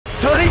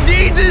Sonny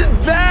Deeds is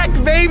back,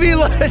 baby.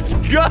 Let's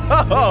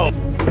go.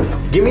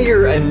 Give me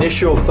your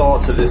initial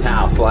thoughts of this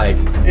house. Like,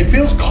 it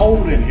feels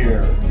cold in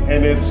here,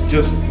 and it's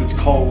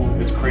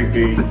cold. It's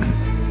creepy.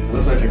 It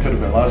looks like there could have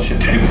been a lot of shit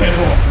taken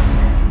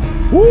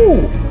on.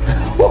 Woo!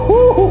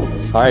 Woo!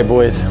 All right,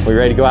 boys, we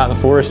ready to go out in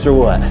the forest or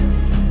what?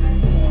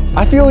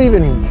 I feel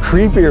even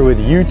creepier with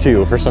you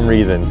two for some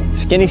reason.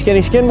 Skinny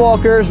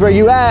skinwalkers, where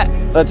you at?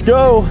 Let's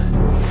go.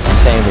 I'm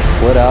saying we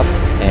split up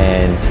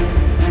and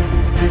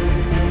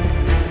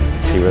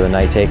see where the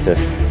night takes us.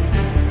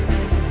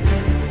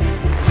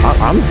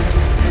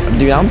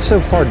 Dude, I'm so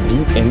far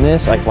deep in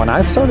this. Like, when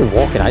I started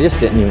walking, I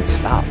just didn't even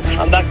stop.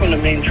 I'm back on the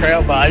main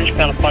trail, but I just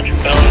found a bunch of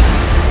bones.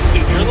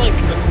 Dude, you're like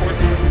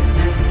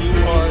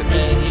you are a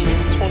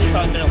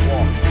 25-minute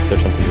walk.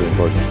 There's something moving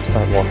towards me.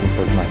 Start walking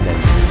towards my head.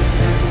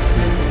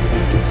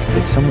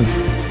 It's someone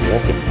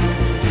walking.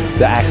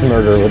 The axe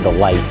murderer with the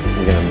light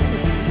is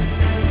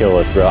gonna kill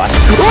us, bro. Oh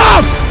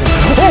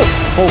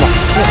my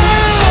God.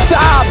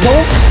 Stop!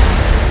 Don't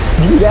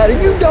do that.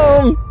 Are you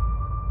dumb?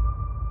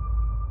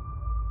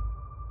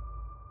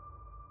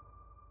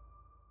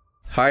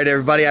 All right,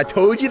 everybody, I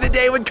told you the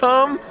day would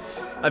come.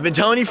 I've been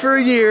telling you for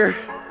a year.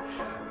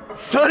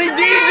 Sonny Deeds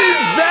is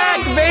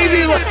back,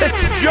 baby,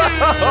 let's go!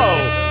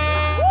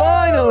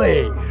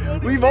 Finally!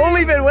 We've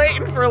only been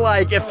waiting for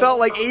like, it felt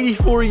like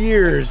 84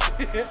 years.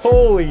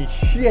 Holy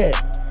shit.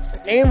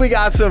 And we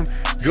got some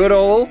good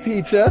old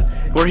pizza.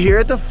 We're here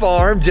at the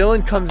farm.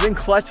 Dylan comes in,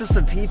 collects us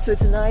some pizza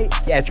tonight.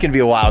 Yeah, it's gonna be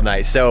a wild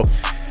night. So,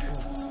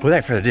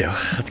 without further ado,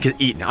 let's get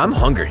eating. I'm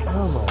hungry.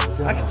 Oh my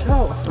God. I can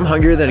tell. I'm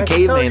hungrier than a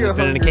caveman that's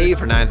been in a cave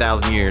for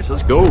 9,000 years.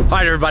 Let's go. All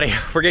right, everybody.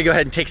 We're gonna go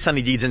ahead and take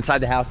Sonny Deeds inside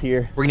the house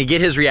here. We're gonna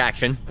get his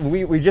reaction.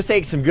 We just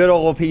ate some good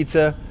old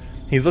pizza.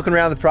 He's looking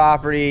around the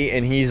property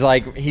and he's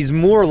like, he's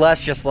more or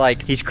less just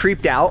like, he's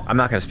creeped out. I'm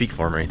not gonna speak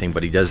for him or anything,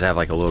 but he does have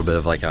like a little bit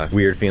of like a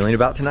weird feeling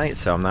about tonight.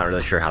 So I'm not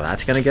really sure how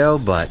that's gonna go.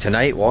 But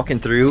tonight, walking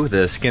through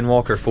the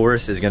Skinwalker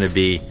forest is gonna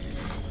be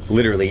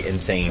literally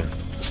insane.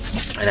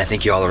 And I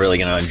think y'all are really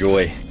gonna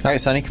enjoy. All right,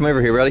 Sonny, come over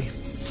here, buddy.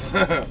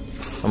 I'm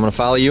gonna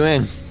follow you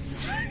in.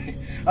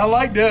 I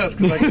like this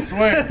because I can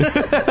swim.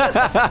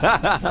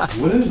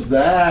 What is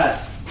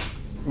that?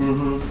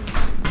 Mm-hmm.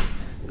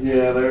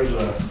 Yeah, there's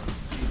a...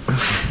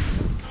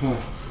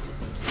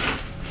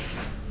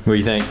 What do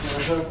you think?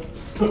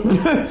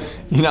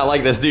 You not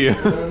like this, do you?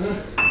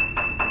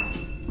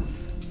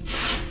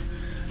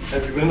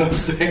 Have you been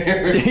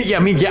upstairs? Yeah, I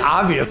mean, yeah,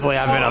 obviously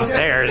I've been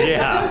upstairs,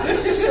 yeah.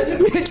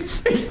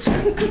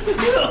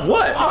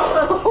 What?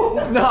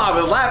 No, I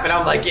was laughing.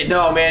 I'm like,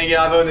 no, man, you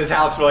know, I've owned this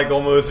house for like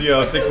almost,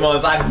 6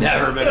 months. I've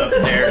never been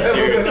upstairs,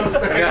 dude. No,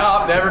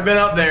 I've never been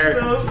up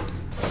there.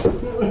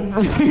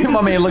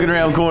 My man looking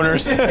around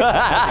corners.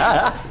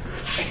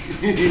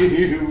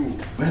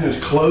 Man, there's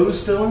clothes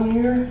still in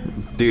here?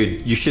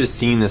 Dude, you should have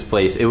seen this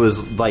place. It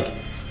was like,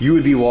 you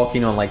would be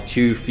walking on like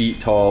 2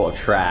 feet tall of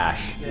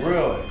trash.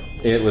 Really?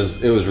 It was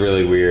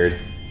really weird.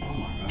 Oh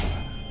my God.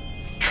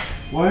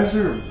 Why is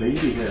there a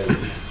baby head?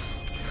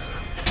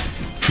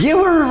 Yeah,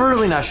 we're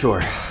really not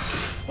sure.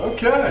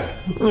 Okay.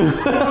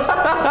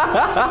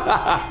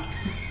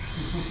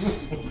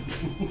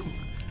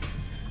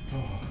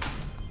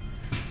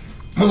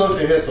 Look,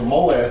 they had some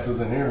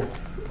molasses in here.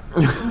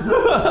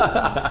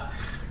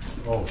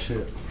 Oh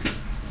shit.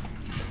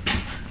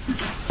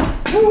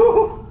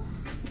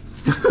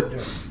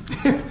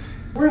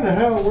 Where in the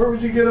hell, where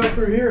would you get up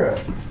through here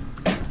at?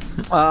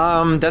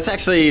 That's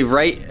actually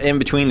right in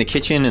between the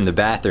kitchen and the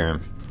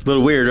bathroom. A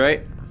little weird,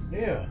 right?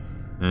 Yeah.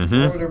 Mm-hmm.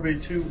 Why would there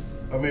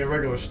be a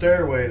regular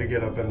stairway to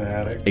get up in the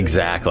attic?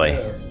 Exactly.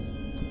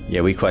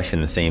 Yeah, we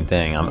question the same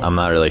thing. I'm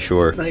not really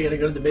sure. Now you gotta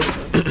go to the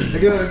basement. You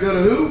gotta go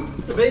to who?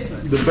 The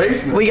basement. The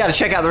basement. We gotta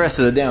check out the rest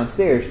of the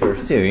downstairs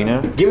first too, you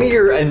know? Give me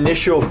your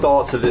initial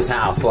thoughts of this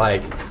house.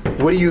 Like,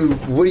 what are you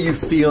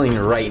feeling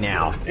right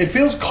now? It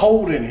feels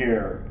cold in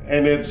here,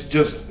 and it's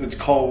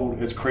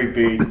cold, it's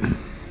creepy.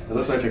 It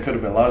looks like there could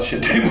have been a lot of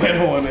shit they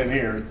went on in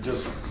here.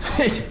 Just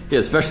Yeah,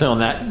 especially on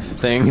that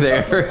thing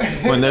there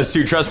when those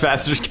 2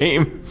 trespassers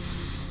came.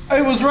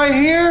 It was right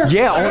here?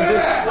 Yeah, on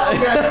this.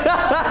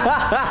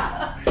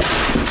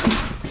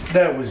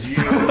 That was you.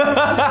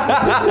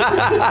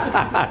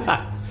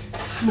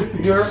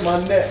 You hurt my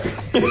neck.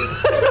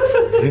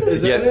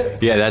 Is that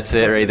it? Yeah, that's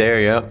it right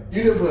there, yep.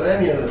 You didn't put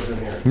any of this in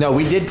here. No,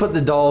 we did put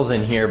the dolls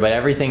in here, but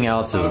everything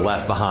else is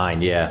left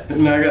behind, yeah.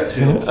 No, I got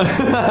chills.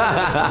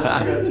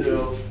 I got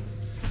chills.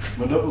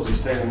 My nipples are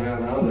standing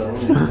around now,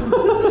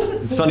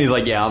 though. Sonny's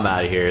like, yeah, I'm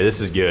out of here. This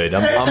is good.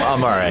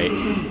 I'm all right.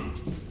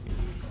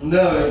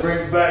 No, it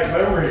brings back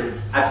memories.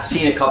 I've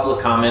seen a couple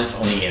of comments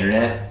on the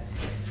internet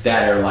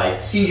that are like,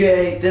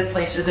 CJ, this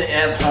place isn't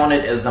as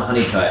haunted as the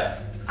Honeycut.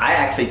 I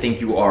actually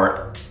think you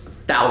are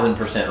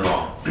 1000%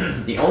 wrong.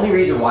 The only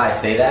reason why I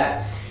say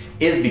that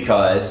is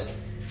because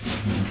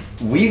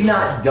we've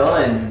not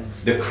done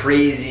the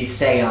crazy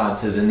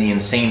seances and the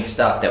insane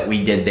stuff that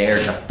we did there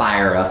to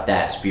fire up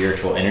that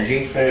spiritual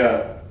energy.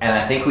 Yeah. And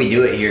I think we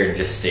do it here and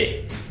just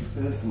see.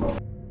 This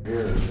motherfucker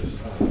here is just...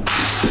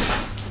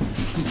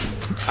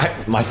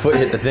 My foot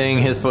hit the thing,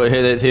 his foot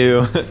hit it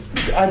too.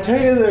 I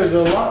tell you, there's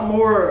a lot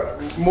more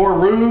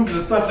rooms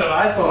and stuff that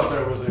I thought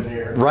there was in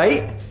here.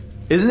 Right?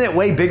 Isn't it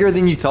way bigger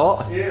than you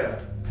thought? Yeah.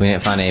 We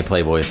didn't find any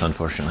Playboys,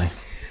 unfortunately.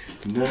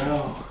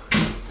 No.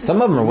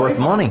 Some of them are worth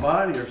money.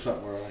 Body or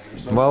something.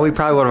 Well, we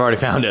probably would have already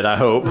found it, I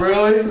hope.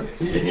 Really?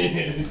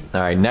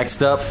 All right,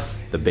 next up,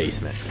 the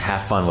basement.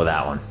 Have fun with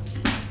that one.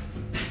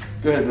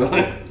 Go ahead,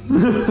 Dylan.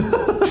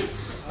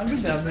 I've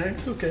been down there.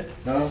 It's okay.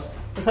 No?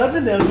 I've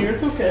been down here.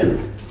 It's okay.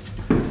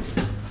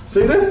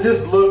 See, this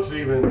just looks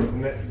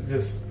even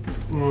just.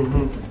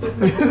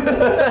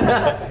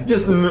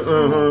 Just.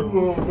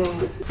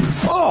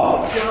 Oh!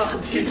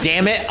 God,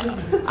 damn it!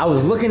 I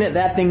was looking at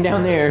that thing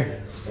down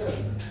there.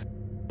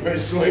 Ready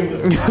to swing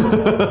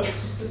the.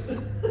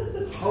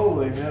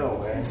 Holy hell,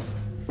 man!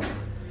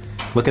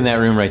 Look in that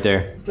room right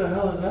there. What the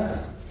hell is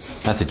that?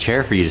 That's a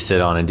chair for you to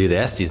sit on and do the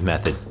Estes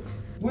method.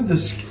 With the.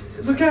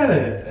 Look at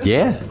it.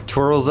 Yeah,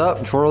 twirls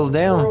up, twirls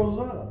down. Twirls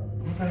up.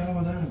 What the hell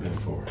would that have been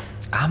for?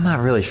 I'm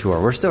not really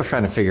sure. We're still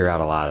trying to figure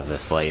out a lot of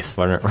this place.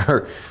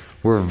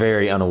 We're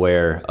very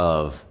unaware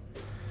of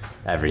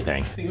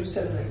everything. Can you go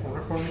stand in that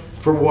corner for me?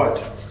 For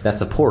what? That's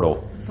a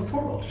portal. It's the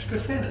portal. Just go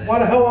stand in it. Why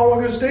the hell I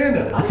want to go stand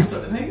in it? I'm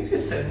standing in it. You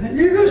can stand in it.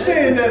 You go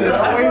stand in it.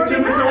 I'll wave to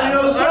me from the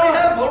other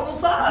side. Multiple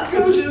times.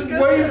 Go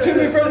wave to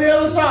me from the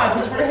other side.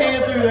 Put your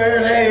hand through there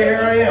and hey,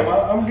 here I am.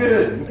 I'm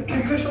good.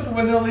 Can you push up the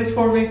window at least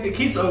for me? It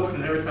keeps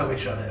opening every time we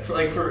shut it. For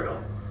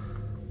real.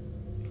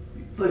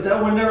 Like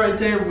that window right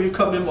there, we've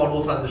come in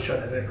multiple times to shut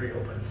it and it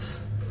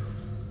reopens.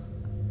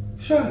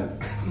 Shut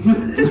it.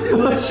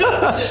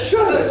 Shut it.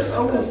 Shut it. I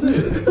want to see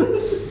it.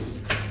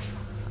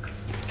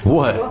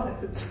 What?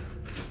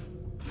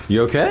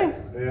 You okay?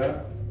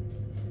 Yeah.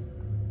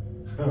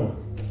 Oh.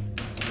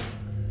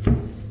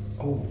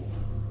 Oh.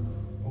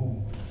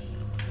 Oh.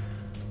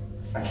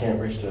 I can't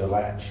reach to the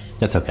latch.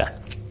 That's okay.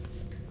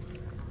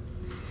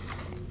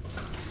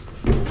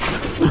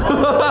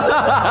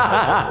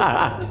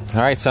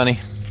 All right, Sonny.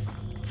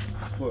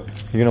 What?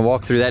 You're gonna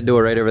walk through that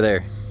door right over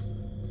there.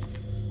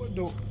 What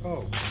door?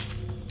 Oh.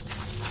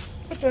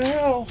 What the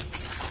hell?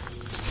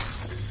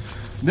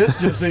 This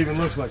just even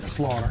looks like a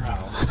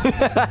slaughterhouse.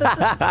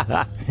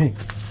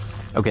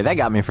 Okay, that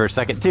got me for a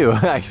second too,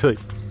 actually.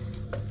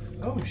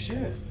 Oh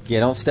shit.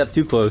 Yeah, don't step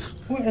too close.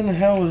 What in the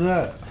hell was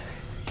that?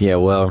 Yeah,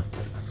 well,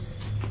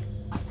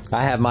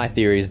 I have my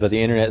theories, but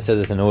the internet says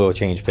it's an oil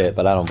change pit,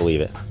 but I don't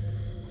believe it.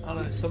 I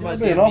don't know. Somebody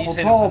That'd be an awful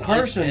tall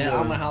person. I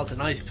don't know how it's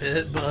an ice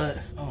pit,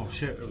 but. Oh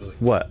shit. Really?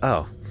 What?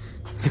 Oh.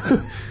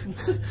 I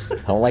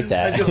don't like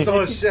that. I just saw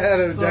a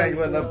shadow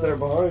dangling up there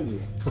behind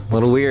you. A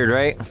little weird,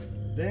 right?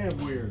 Damn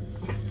weird.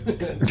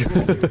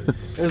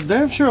 There's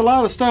damn sure a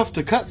lot of stuff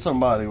to cut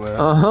somebody with.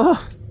 Uh-huh.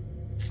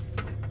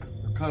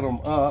 Cut them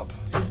up.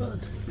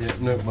 Yeah,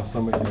 no, my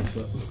stomach messed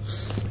up.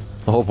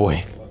 Oh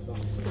boy.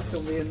 It's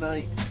gonna be a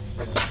night.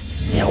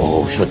 Yeah,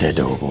 oh, shut that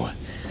door, boy.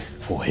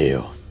 Oh,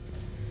 hell.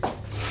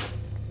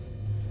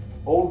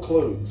 Old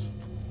clothes.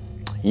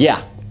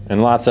 Yeah,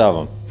 and lots of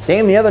them.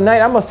 Damn, the other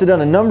night I must have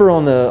done a number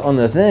on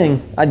the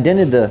thing. I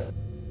dented the...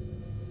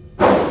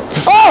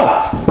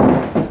 Oh!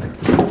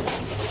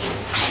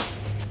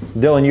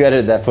 Dylan, you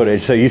edited that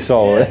footage, so you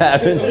saw what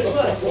happened.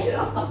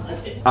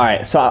 All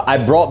right, so I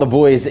brought the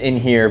boys in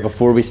here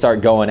before we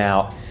start going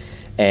out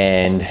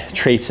and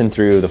traipsing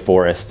through the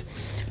forest.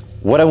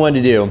 What I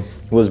wanted to do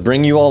was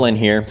bring you all in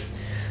here.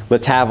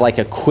 Let's have like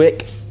a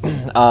quick,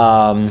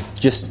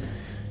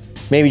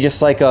 maybe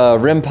just like a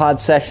REM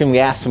pod session. We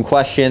ask some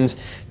questions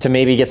to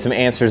maybe get some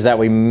answers that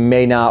we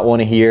may not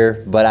want to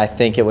hear, but I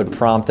think it would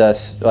prompt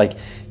us, like,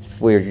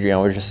 if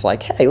we're just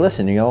like, hey,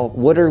 listen,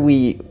 what are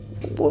we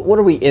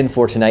in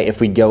for tonight if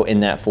we go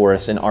in that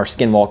forest and are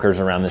skinwalkers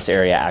around this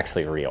area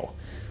actually real?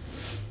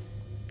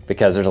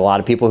 Because there's a lot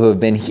of people who have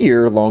been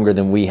here longer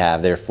than we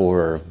have,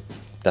 therefore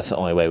that's the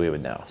only way we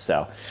would know.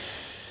 So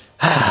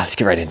let's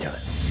get right into it.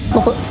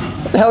 What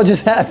the hell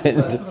just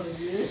happened?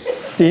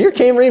 Did your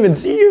camera even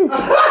see you?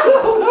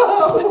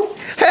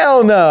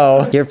 Hell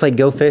no. You ever played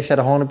Go Fish at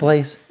a haunted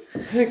place?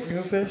 Heck,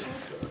 go fish.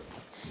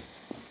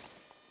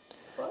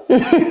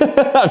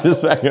 I'm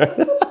just back here.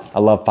 I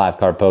love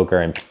 5-card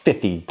poker and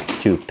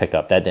 52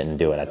 pickup. That didn't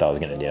do what I thought I was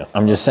gonna do.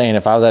 I'm just saying,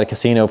 if I was at a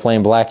casino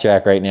playing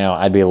blackjack right now,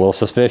 I'd be a little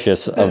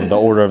suspicious of the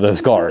order of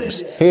those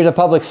cards. Here's a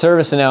public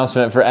service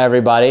announcement for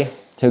everybody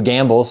who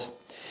gambles.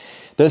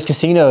 Those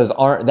casinos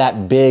aren't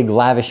that big,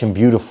 lavish, and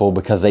beautiful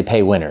because they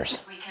pay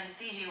winners. We can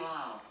see you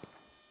all.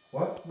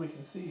 What? We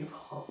can see you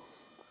all.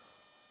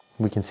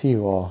 We can see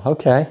you all.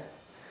 Okay.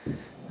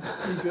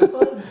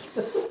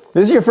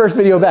 This is your first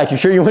video back. You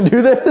sure you want to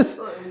do this?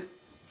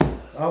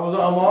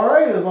 I'm all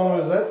right as long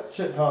as that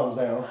shit calms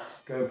down.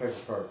 Go ahead and pick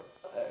the card.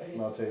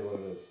 And I'll tell you what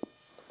it is.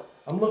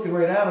 I'm looking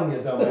right at him, you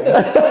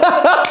dumbass.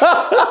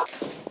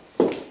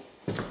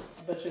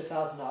 I bet you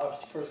 $1,000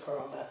 the first card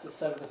on that's a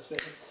 7 of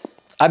spades.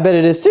 I bet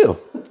it is too,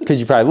 because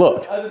you probably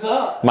looked. I did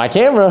not. My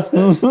camera.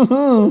 I'm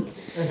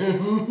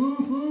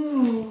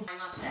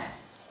upset.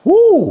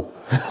 Woo!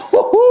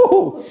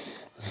 Woo!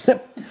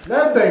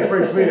 That thing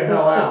freaks me the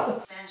hell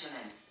out. Benjamin.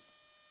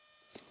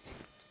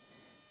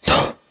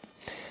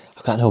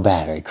 I've got no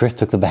battery. Chris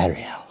took the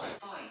battery out.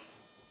 Voice.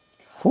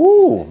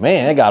 Ooh,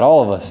 man, that got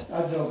all of us.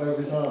 I jump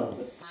every time.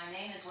 My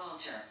name is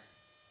Walter.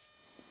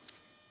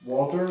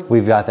 Walter?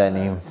 We've got that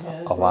name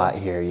a lot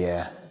here,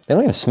 yeah. They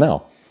don't even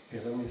smell.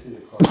 Here, let me see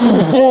the car.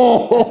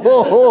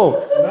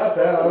 Oh, Not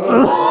that. I don't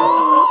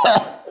know.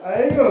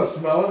 I ain't gonna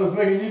smell it. It's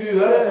making you do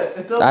that.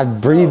 It doesn't I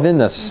breathed in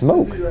the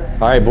smell. smoke.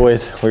 All right,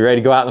 boys, we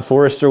ready to go out in the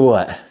forest or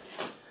what?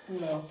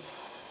 No,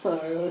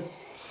 not really.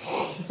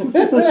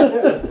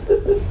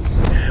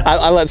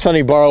 I let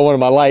Sonny borrow one of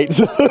my lights.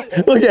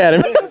 Look at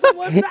him.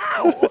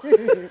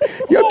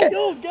 You okay?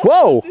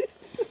 Whoa!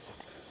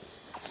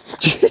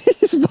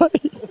 Jeez,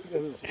 buddy.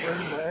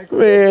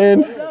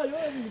 Man.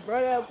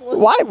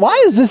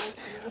 Why is this,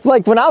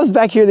 like, when I was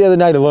back here the other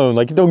night alone,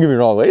 like, don't get me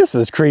wrong, like, this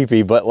is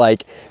creepy, but,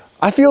 like,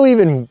 I feel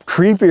even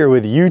creepier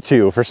with you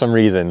two for some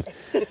reason.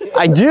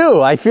 I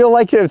do. I feel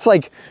like it's,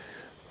 like,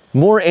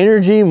 more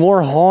energy,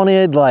 more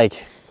haunted,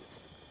 like,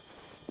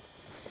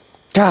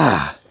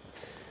 God.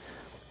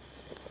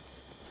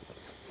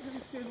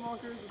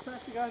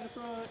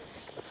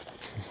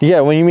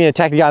 Yeah, when you mean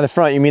attack the guy in the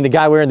front, you mean the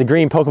guy wearing the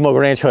green Pocomoke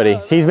Ranch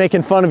hoodie. He's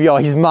making fun of y'all.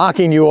 He's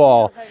mocking you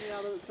all.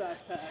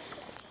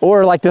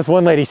 Or like this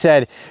one lady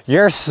said,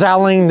 you're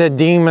selling the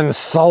demon's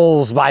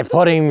souls by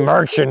putting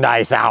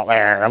merchandise out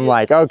there. I'm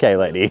like, okay,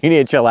 lady, you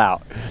need to chill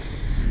out.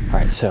 All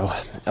right, so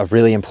a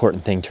really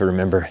important thing to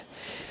remember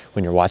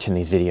when you're watching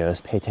these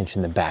videos, pay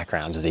attention to the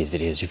backgrounds of these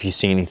videos. If you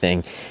see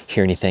anything,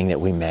 hear anything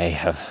that we may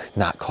have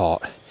not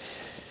caught,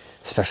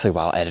 especially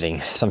while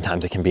editing,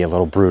 sometimes it can be a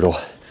little brutal.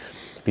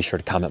 Be sure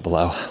to comment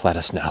below, let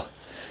us know.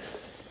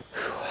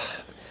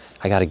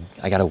 I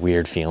got a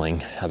weird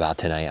feeling about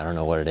tonight. I don't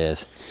know what it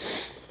is,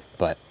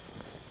 but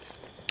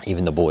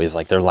even the boys,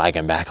 like, they're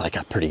lagging back like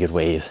a pretty good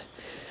ways.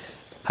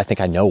 I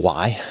think I know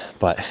why,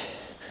 but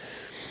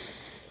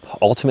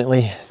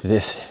ultimately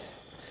this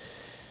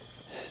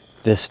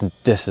is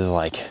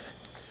like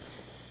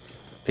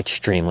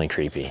extremely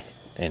creepy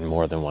in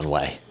more than one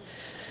way.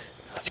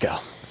 Let's go.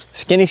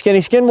 Skinny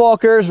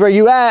Skinwalkers, where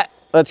you at?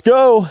 Let's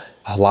go.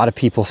 A lot of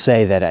people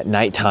say that at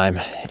nighttime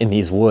in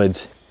these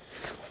woods,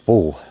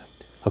 oh,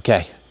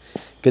 okay,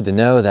 good to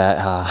know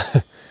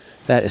that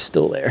that is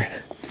still there.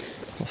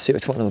 Let's see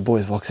which one of the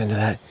boys walks into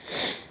that.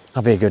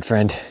 I'll be a good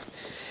friend.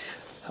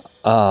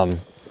 What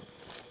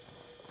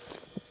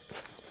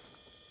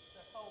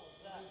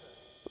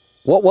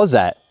was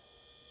that?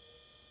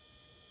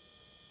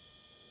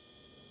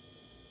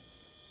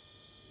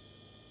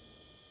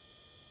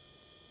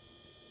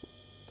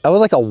 That was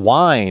like a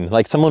whine,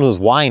 like someone was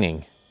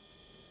whining.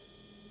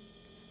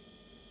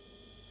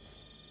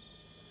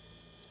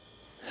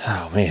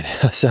 Oh man,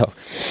 so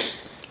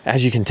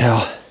as you can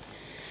tell,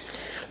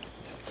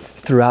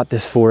 throughout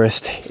this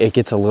forest, it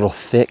gets a little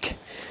thick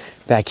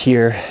back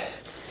here,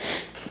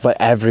 but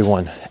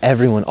everyone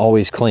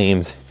always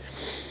claims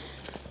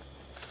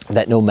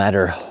that no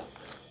matter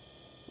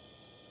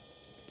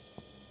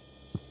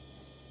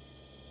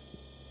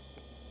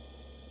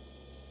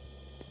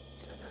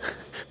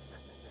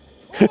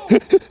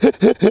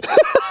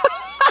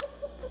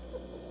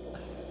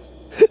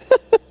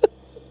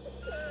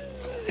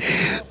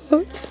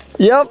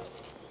Yep.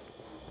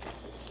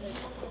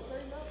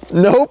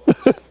 Nope.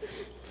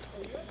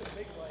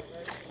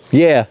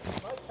 Yeah.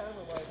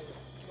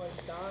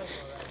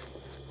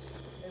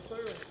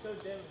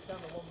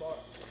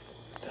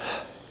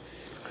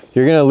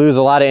 You're gonna lose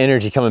a lot of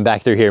energy coming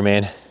back through here,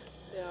 man.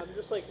 Yeah, I'm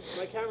just like,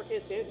 my camera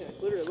can't see anything.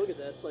 Like, literally, look at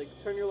this. Like,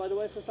 turn your light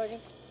away for a second.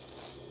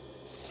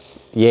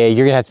 Yeah,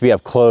 you're gonna have to be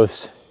up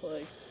close.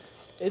 Like,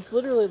 it's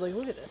literally like,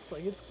 look at this.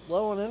 Like, it's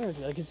low on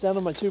energy. Like, it's down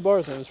to my 2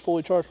 bars and it was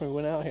fully charged when we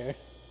went out here.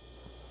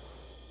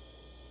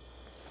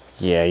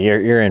 Yeah,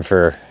 you're in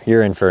for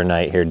a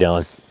night here,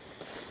 Dylan.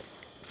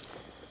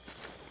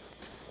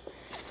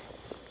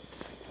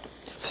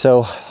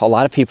 So a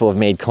lot of people have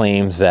made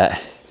claims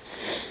that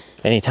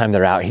anytime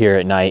they're out here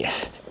at night,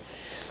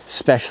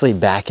 especially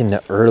back in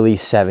the early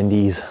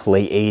 70s,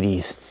 late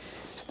 80s,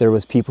 there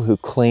was people who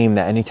claimed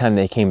that anytime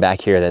they came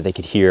back here that they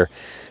could hear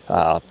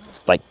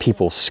like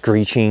people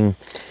screeching,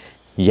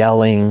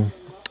 yelling,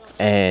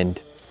 and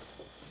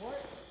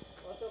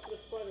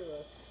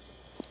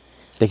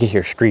they could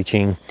hear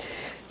screeching,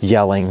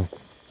 yelling,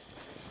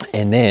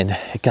 and then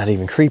it got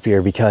even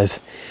creepier because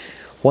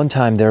one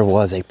time there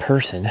was a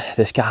person,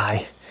 this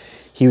guy,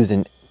 he was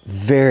a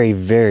very,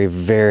 very,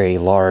 very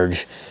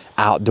large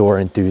outdoor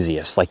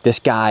enthusiast. Like, this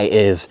guy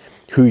is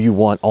who you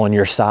want on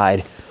your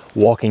side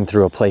walking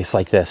through a place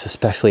like this,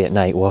 especially at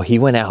night. Well, he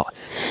went out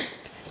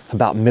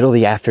about middle of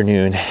the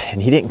afternoon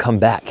and he didn't come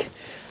back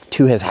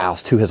to his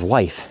house, to his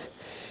wife,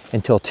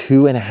 until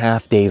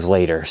 2.5 days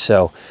later.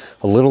 So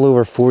a little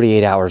over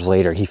 48 hours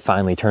later, he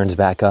finally turns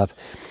back up.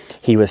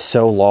 He was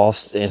so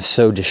lost and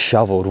so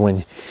disheveled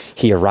when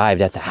he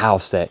arrived at the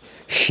house that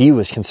she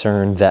was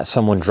concerned that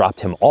someone dropped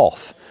him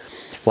off,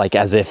 like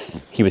as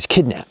if he was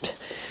kidnapped.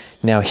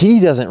 Now, he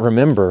doesn't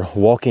remember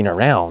walking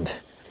around,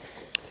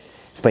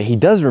 but he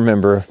does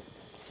remember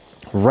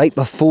right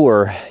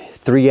before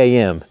 3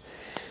 a.m.,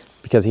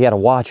 because he had a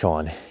watch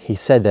on. He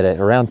said that at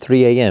around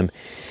 3 a.m.,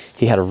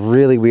 he had a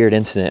really weird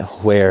incident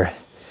where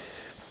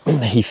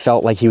he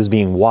felt like he was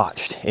being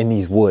watched in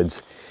these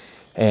woods.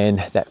 And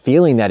that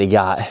feeling that he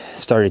got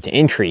started to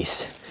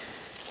increase.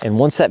 And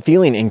once that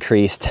feeling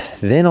increased,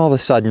 then all of a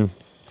sudden,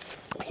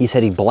 he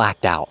said he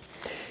blacked out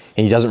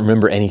and he doesn't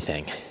remember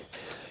anything.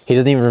 He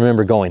doesn't even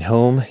remember going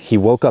home. He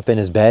woke up in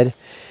his bed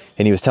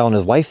and he was telling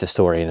his wife the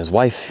story, and his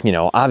wife, you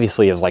know,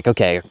 obviously was like,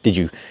 okay, did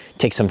you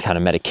take some kind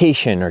of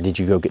medication or did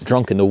you go get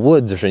drunk in the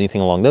woods or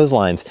anything along those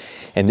lines?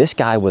 And this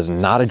guy was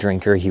not a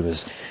drinker. He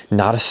was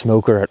not a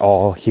smoker at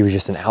all. He was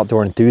just an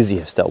outdoor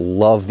enthusiast that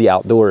loved the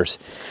outdoors.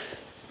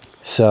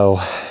 So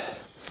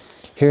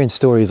hearing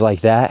stories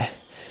like that,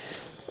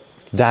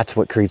 that's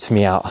what creeps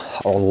me out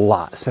a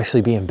lot,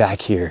 especially being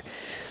back here.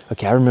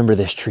 Okay, I remember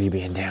this tree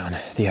being down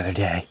the other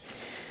day.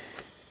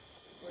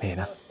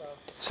 Man,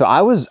 so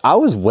I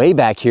was way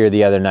back here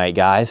the other night,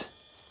 guys.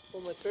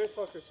 Well, my spirit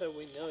talker said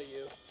we know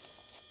you.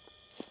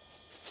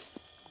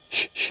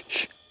 Shh, shh,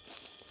 shh.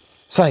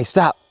 Sonny,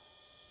 stop.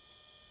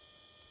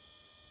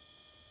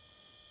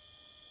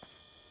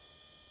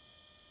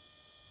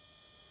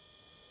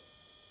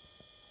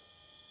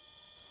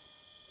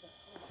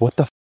 What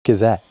the f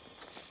is that?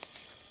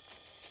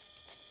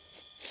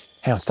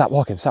 Hang on, stop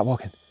walking, stop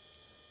walking.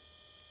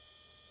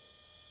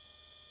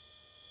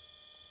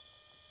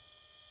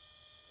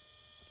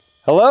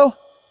 Hello?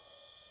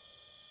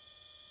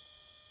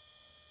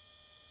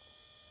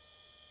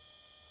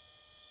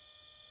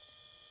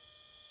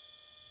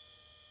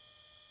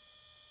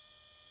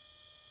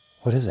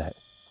 What is that?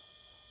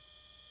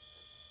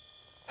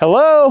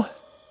 Hello?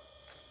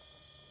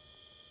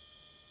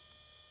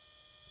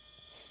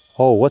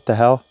 Oh, what the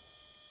hell?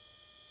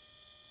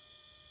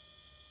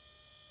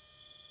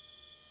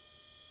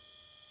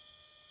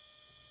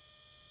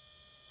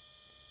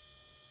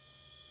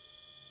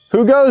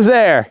 Who goes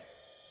there?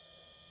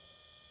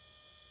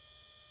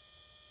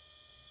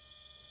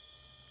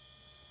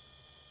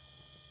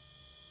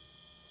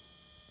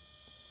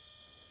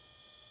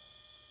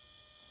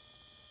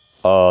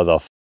 Oh, the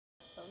f.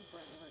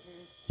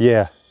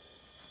 Yeah.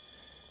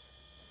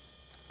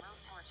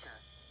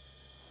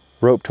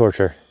 Rope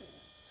torture.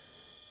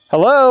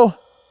 Hello?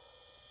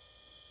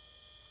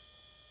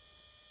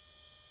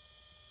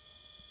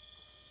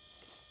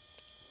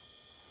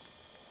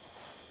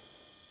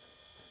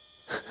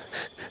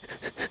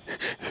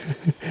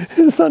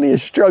 Sonny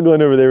is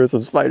struggling over there with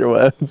some spider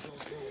webs.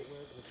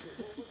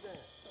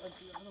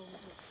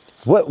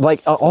 What,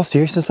 like, all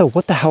seriousness though,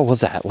 what the hell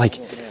was that? Like,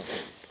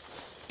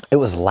 it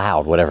was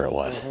loud, whatever it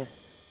was.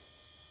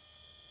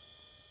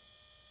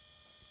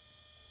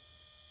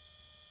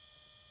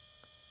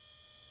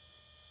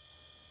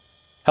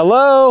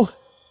 Hello?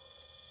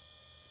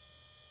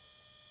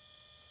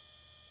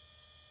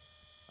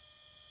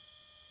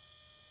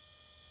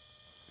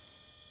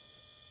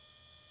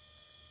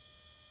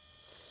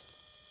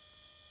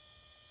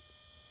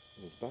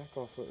 It was back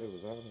off, it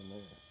was out in there.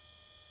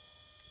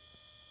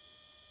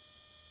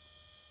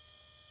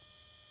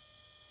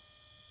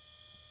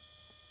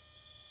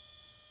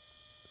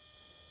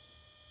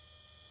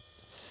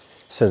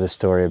 So the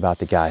story about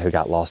the guy who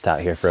got lost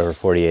out here for over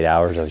 48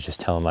 hours, I was just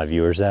telling my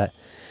viewers that.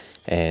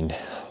 And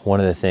one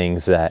of the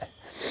things that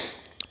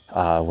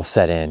will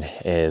set in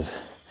is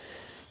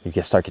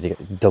you start to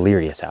get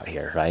delirious out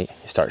here, right?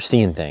 You start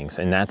seeing things.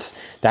 And that's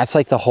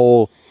like the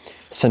whole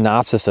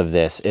synopsis of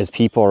this is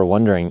people are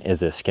wondering,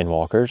 is this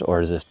skinwalkers or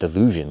is this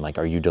delusion? Like,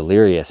 are you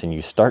delirious and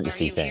you start to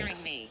see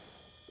things?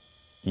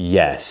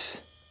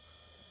 Yes.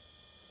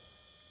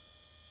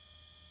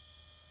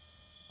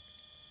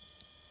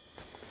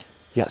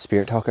 You got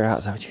Spirit Talker out?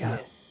 Is that what you got?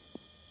 Yeah.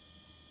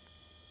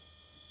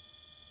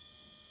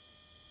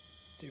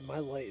 Dude, my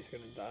light is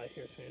gonna die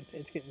here soon.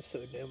 It's getting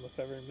so dim with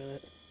every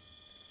minute.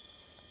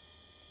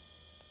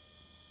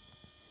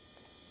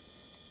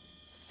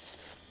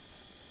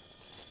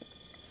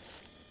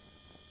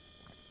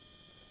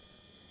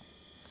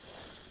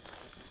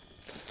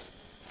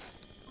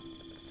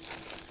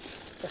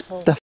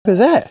 The f is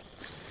that?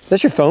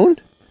 That's your phone?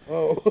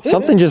 Oh.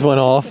 Something just went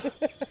off.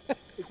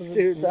 It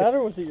scared me. That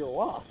or was it your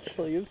watch?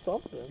 Like, it was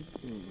something.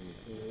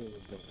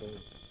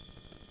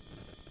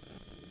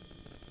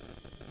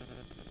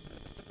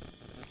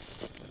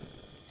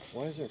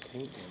 Why is there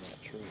paint on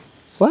that tree?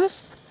 What?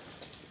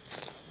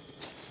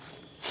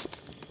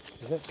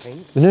 Is that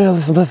paint? No,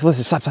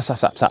 listen.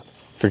 Stop.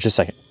 For just a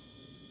second.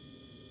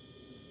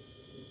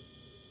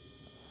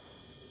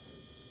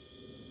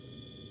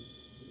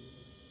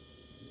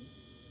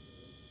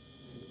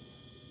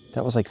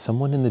 That was like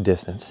someone in the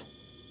distance.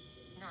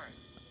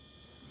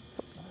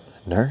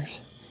 Nurse?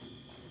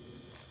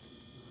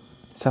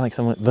 It sounded like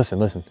someone,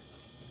 listen.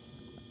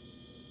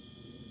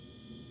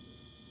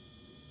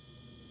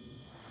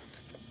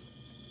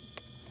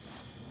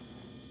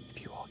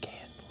 If you all can,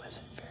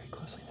 listen very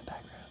closely in the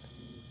background.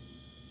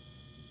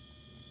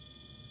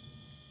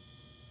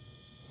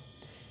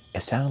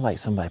 It sounded like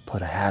somebody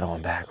put a hat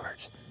on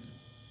backwards.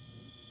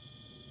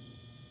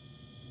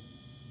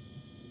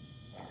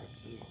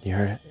 You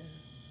heard it?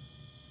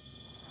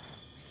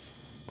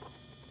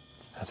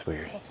 That's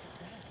weird.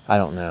 I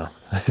don't know.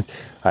 All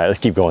right, let's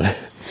keep going.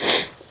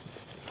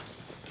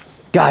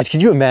 Guys,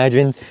 could you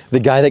imagine the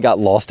guy that got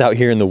lost out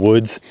here in the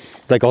woods?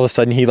 Like all of a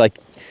sudden he like,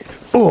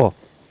 oh.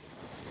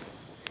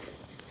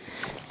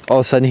 All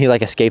of a sudden he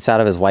like escapes out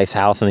of his wife's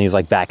house and he's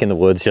like back in the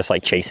woods just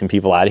like chasing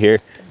people out of here.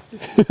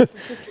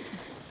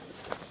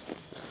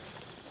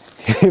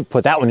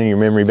 Put that one in your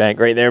memory bank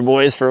right there,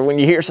 boys, for when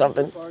you hear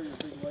something.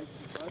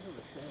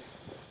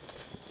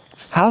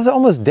 How's it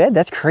almost dead?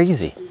 That's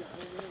crazy.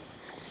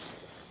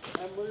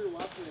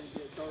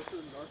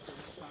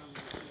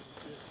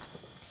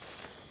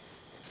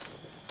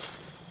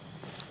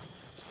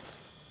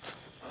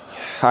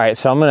 All right,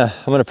 so I'm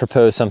gonna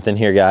propose something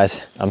here,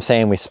 guys. I'm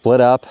saying we split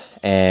up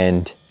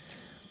and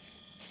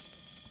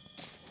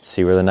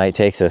see where the night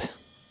takes us.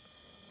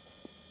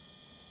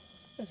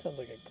 That sounds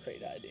like a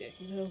great idea,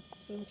 you know?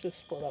 So let's just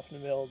split up in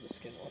the middle of the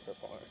Skinwalker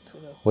farms,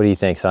 you know? What do you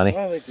think, Sonny?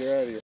 I think you're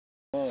out of your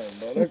mind,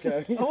 but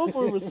okay. I want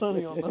more with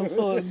Sonny on that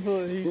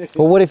one.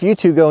 Well, what if you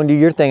two go and do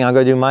your thing? I'll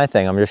go do my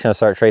thing. I'm just gonna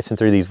start traipsing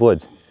through these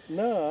woods.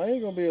 No, I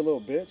ain't gonna be a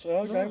little bitch.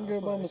 I can go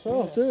by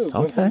myself too.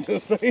 Okay. But I'm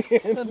just saying.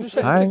 That's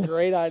a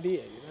great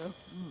idea, you know?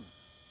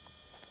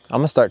 I'm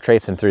gonna start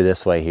traipsing through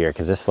this way here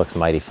because this looks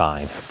mighty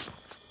fine.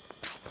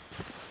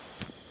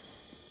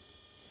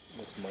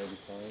 Looks mighty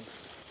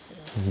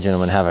fine.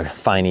 Gentlemen, have a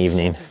fine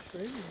evening.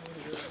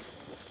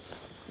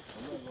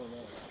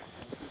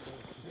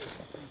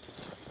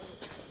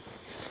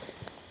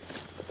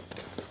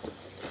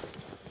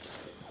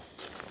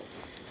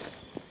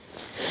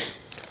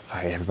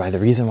 All right, everybody, the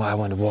reason why I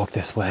wanted to walk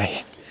this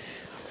way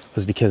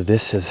was because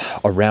this is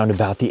around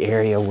about the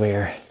area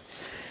where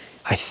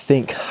I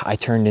think I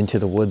turned into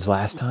the woods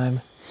last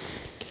time.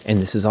 And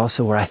this is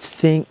also where I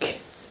think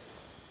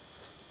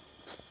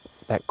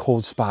that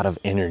cold spot of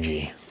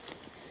energy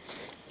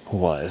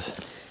was.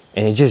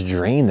 And it just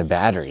drained the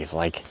batteries,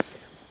 like,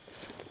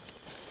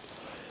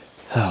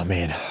 oh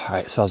man. All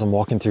right, so as I'm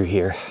walking through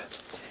here,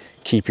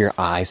 keep your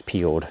eyes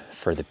peeled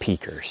for the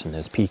peekers. And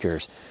those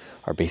peekers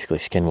are basically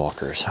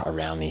skinwalkers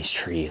around these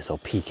trees. They'll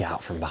peek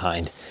out from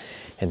behind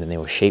and then they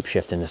will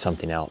shapeshift into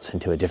something else,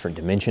 into a different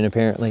dimension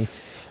apparently.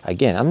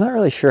 Again, I'm not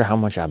really sure how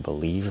much I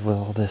believe with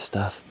all this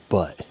stuff,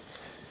 but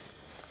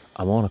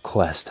I'm on a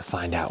quest to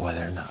find out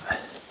whether or not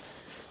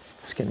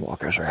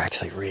skinwalkers are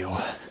actually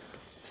real.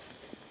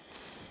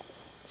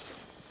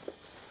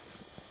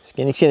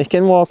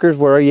 Skinwalkers,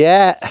 where are you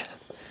at?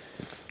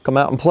 Come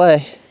out and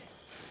play.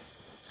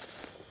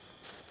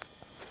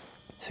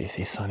 So you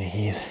see Sonny,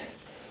 he's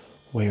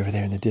way over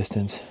there in the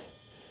distance.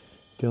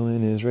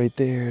 Dylan is right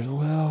there as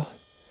well.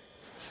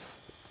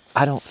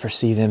 I don't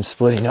foresee them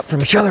splitting up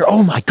from each other.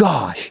 Oh my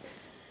gosh.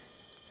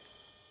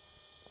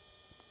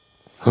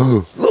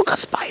 Look, a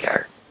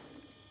spider.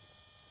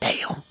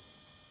 Damn.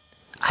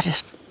 I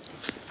just...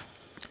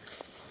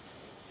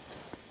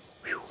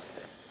 Whew.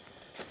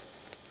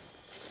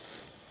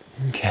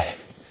 Okay.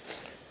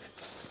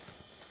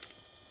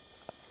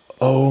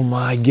 Oh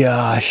my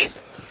gosh.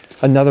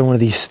 Another one of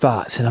these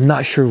spots, and I'm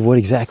not sure what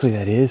exactly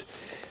that is.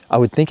 I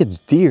would think it's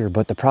deer,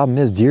 but the problem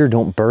is deer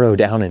don't burrow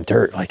down in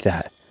dirt like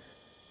that.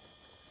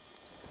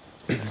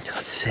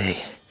 Let's see.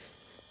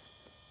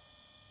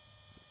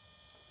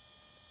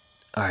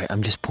 All right,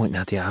 I'm just pointing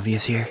out the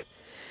obvious here.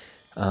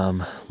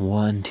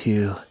 1,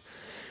 2,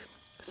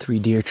 3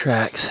 deer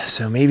tracks.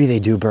 So maybe they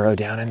do burrow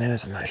down in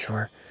those, I'm not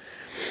sure.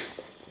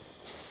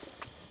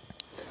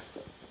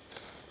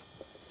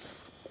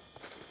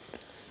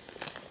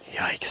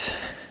 Yikes.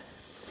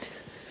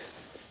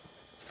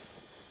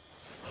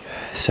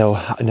 So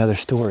another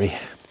story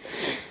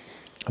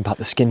about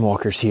the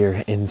skinwalkers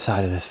here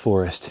inside of this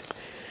forest.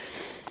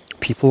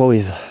 People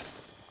always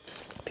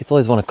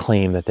want to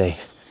claim that they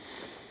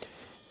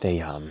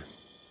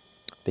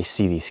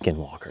see these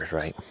skinwalkers,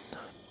 right?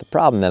 The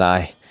problem that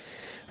I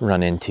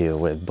run into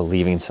with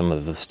believing some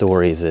of the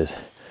stories is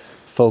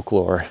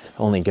folklore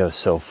only goes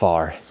so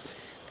far.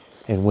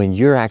 And when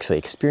you're actually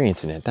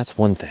experiencing it, that's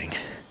one thing.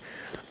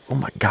 Oh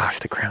my gosh,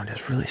 the ground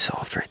is really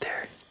soft right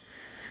there.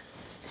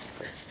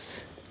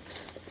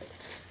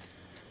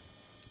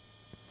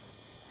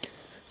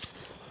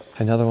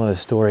 Another one of the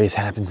stories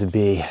happens to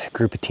be a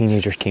group of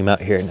teenagers came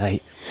out here at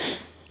night.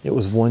 It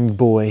was 1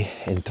 boy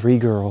and 3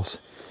 girls.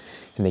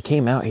 And they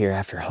came out here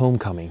after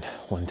homecoming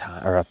one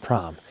time, or a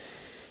prom.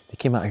 They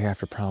came out here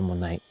after prom one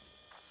night.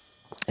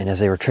 And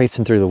as they were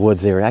traipsing through the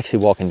woods, they were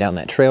actually walking down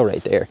that trail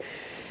right there.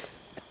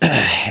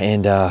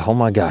 And oh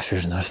my gosh,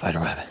 there's another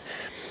spider web.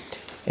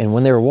 And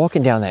when they were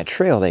walking down that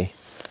trail, they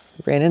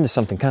ran into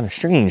something kind of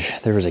strange.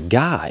 There was a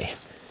guy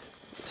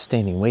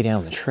standing way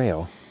down the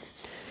trail.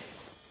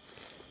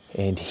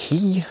 And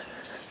he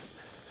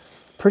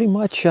pretty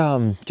much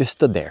just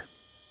stood there.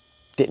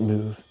 Didn't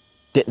move,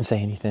 didn't say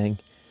anything.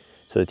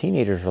 So the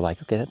teenagers were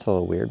like, okay, that's a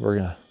little weird. We're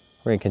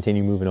gonna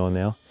continue moving on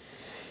now.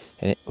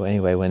 And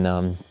anyway, when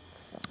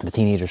the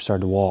teenagers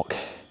started to walk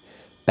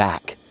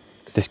back,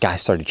 this guy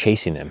started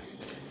chasing them.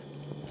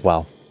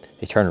 Well,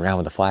 they turned around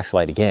with the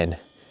flashlight again,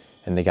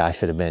 and the guy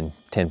should have been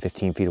 10,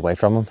 15 feet away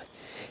from him.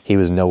 He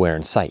was nowhere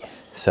in sight.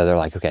 So they're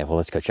like, okay, well,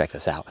 let's go check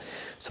this out.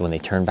 So when they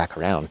turned back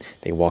around,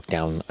 they walked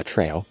down a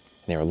trail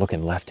and they were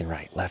looking left and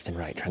right,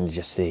 trying to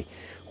just see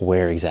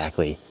where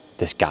exactly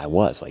this guy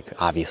was. Like,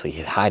 obviously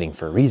he's hiding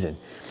for a reason.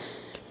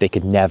 They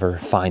could never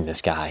find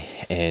this guy.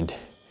 And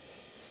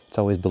it's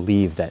always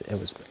believed that it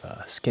was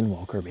a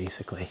Skinwalker,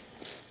 basically.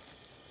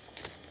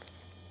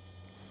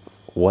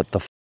 What the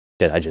f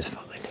did I just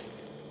find?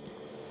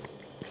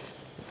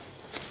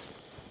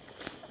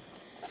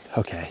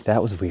 Okay,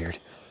 that was weird.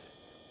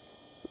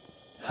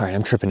 All right,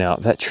 I'm tripping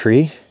out. That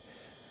tree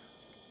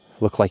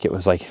looked like it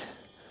was like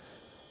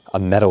a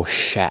metal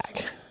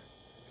shack.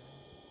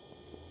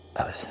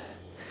 That was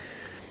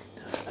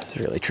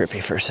really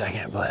trippy for a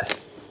second, but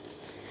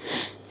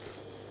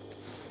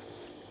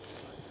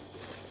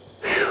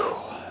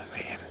whew,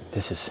 man,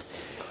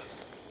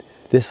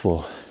 this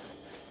will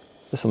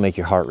make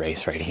your heart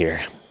race right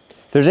here.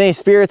 If there's any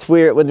spirits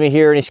with me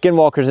here, any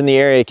skinwalkers in the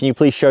area, can you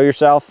please show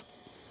yourself?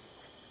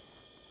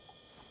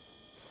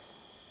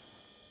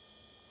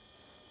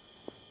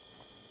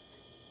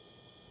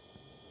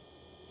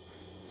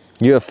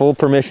 You have full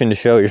permission to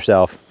show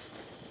yourself.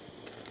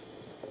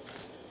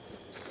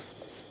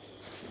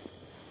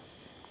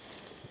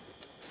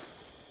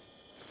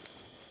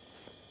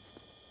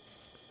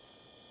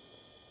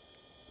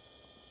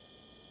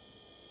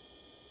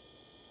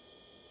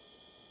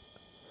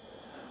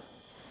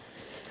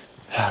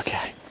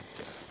 Okay.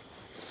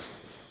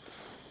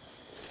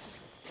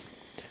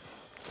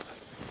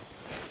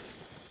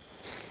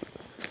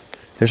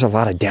 There's a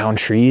lot of down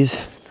trees.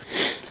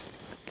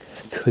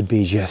 Could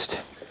be just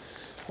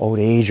old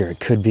age, or it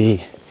could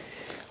be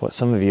what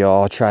some of you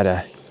all try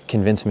to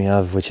convince me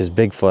of, which is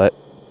Bigfoot.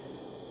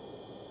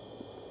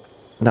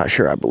 Not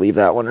sure I believe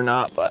that one or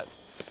not, but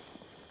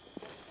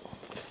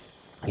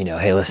you know,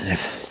 hey, listen,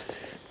 if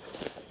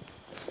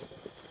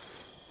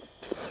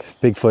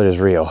Bigfoot is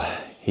real,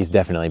 he's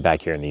definitely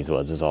back here in these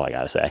woods, is all I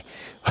gotta say.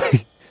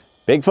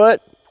 Bigfoot,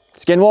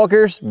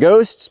 skinwalkers,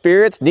 ghosts,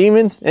 spirits,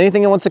 demons,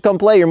 anything that wants to come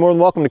play, you're more than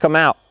welcome to come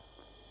out.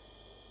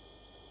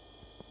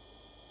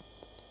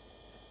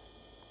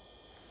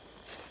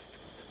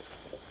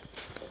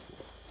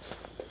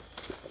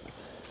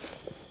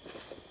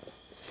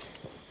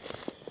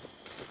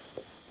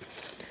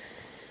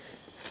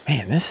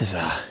 Man, this is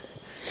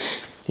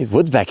these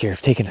woods back here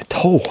have taken a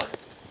toll.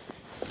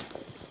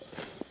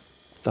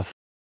 The f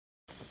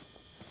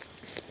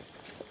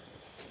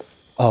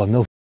oh,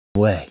 no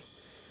way.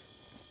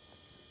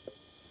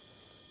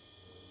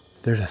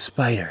 There's a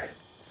spider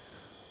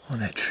on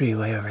that tree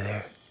way over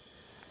there.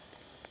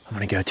 I'm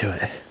gonna go to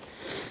it.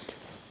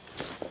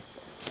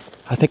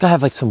 I think I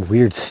have like some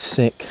weird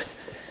sick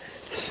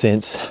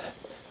sense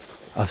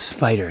of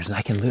spiders, and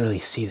I can literally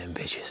see them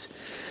bitches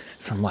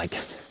from like,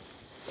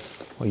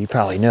 well, you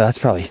probably know that's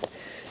probably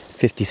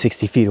 50,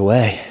 60 feet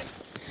away.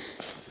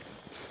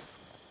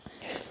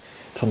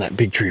 It's on that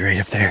big tree right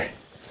up there.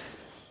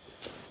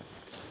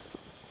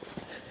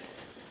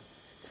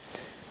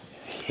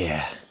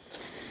 Yeah.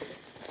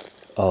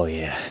 Oh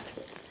yeah.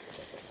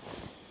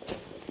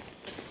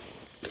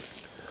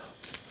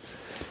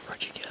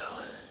 Where'd you go?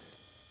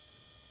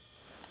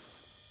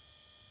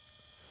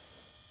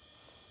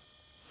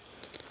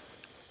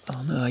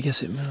 Oh no, I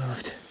guess it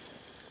moved.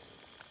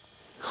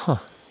 Huh.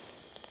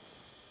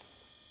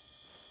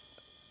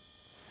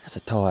 That's a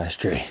tall ass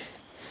tree.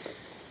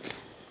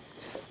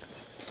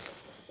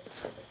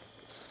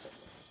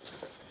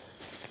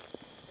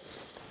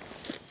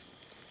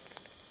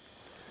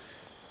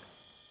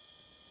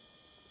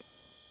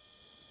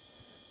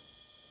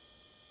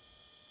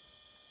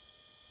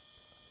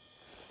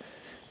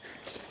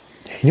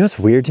 You know what's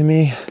weird to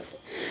me?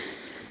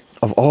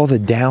 Of all the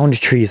downed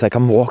trees, like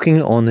I'm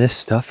walking on this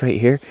stuff right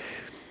here,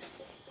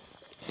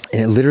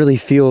 and it literally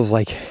feels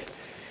like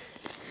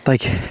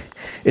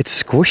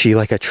it's squishy,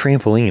 like a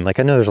trampoline.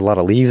 Like I know there's a lot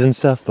of leaves and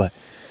stuff, but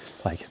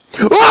like,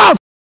 oh!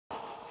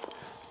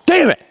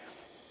 Damn it!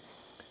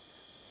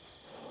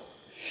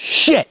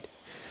 Shit!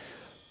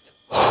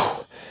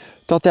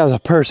 Thought that was a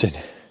person.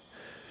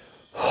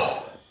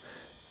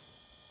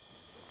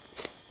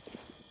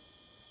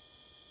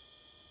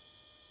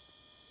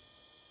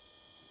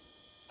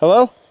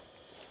 Hello?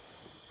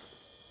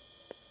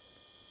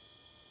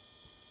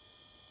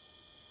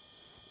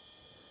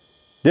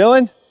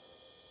 Dylan?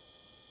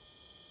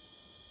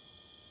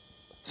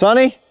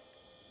 Sonny?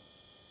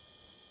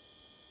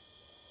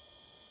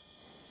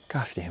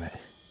 Gosh damn it.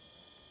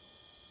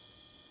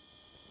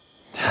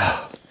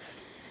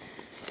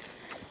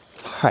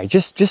 Alright,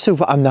 just so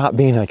I'm not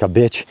being like a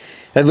bitch,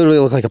 that literally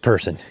looks like a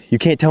person. You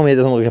can't tell me it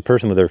doesn't look like a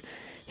person with their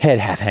head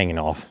half hanging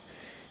off.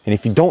 And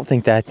if you don't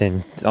think that,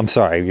 then I'm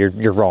sorry, you're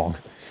wrong.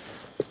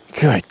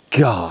 Good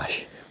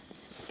gosh.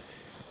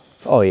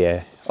 Oh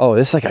yeah. Oh,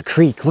 this is like a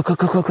creek. Look,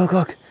 look, look, look, look,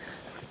 look.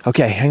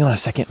 Okay, hang on a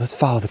second. Let's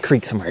follow the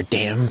creek somewhere.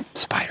 Damn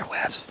spider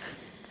webs.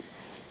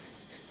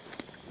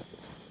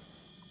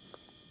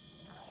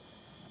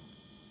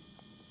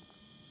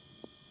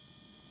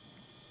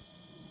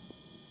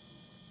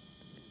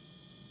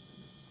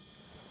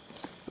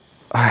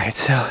 All right,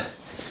 so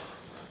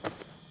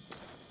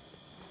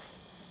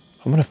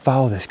I'm gonna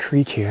follow this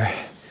creek here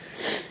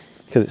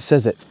because it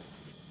says that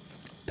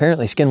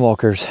apparently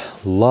skinwalkers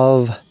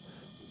love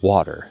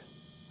water.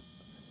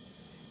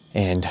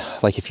 And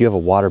like if you have a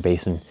water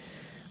basin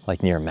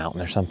like near a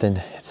mountain or something,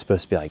 it's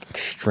supposed to be like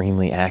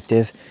extremely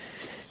active.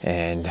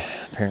 And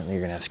apparently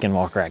you're gonna have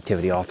skinwalker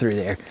activity all through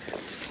there.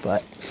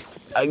 But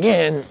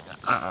again,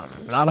 I'm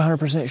not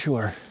 100%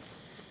 sure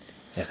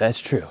if that's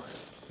true.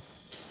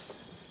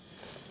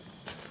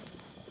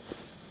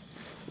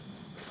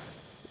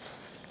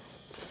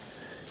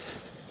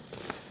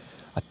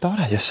 I thought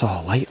I just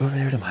saw a light over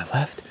there to my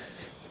left,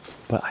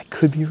 but I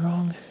could be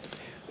wrong.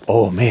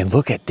 Oh man,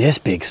 look at this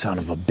big son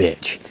of a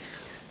bitch.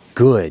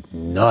 Good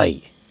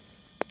night.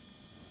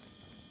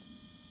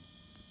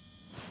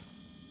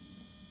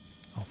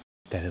 Oh,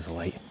 that is a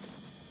light.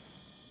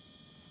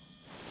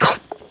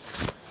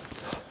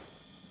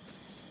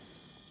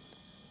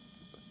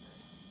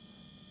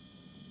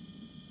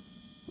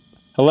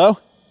 Hello?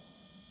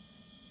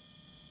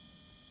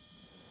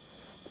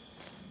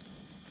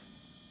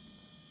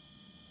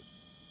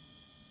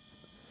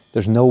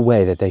 There's no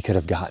way that they could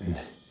have gotten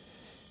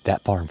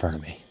that far in front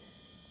of me.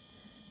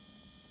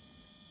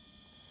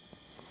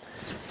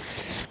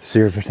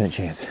 0%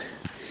 chance.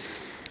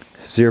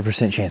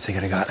 0% chance they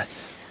could have got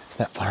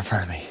that far in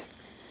front of me.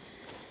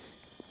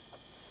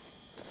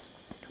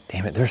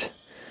 Damn it, there's...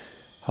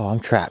 Oh,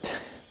 I'm trapped.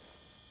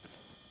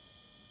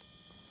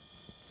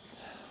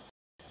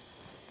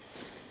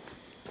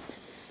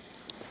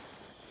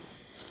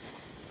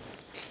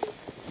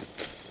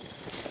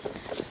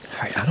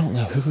 All right, I don't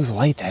know whose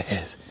light that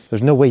is.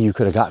 There's no way you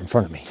could have got in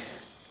front of me.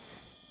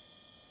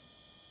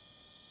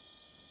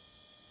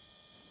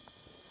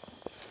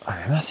 All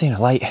right, I'm not seeing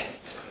a light.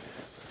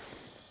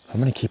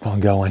 I'm gonna keep on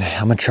going.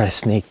 I'm gonna try to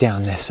snake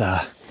down this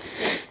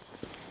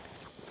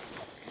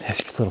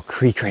this little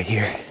creek right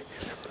here,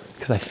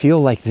 because I feel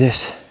like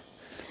this,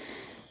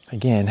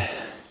 again,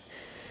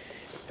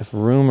 if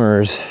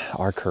rumors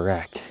are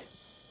correct,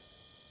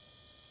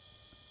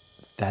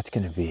 that's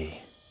gonna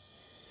be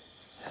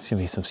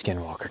some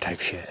skinwalker type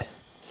shit.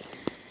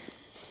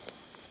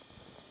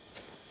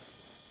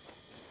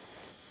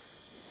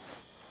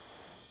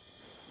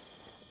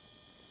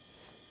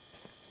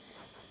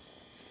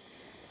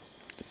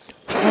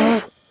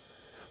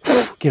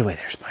 Get away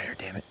there, spider,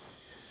 damn it.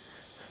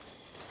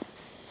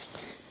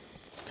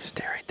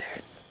 Stay right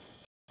there.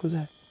 What was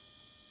that?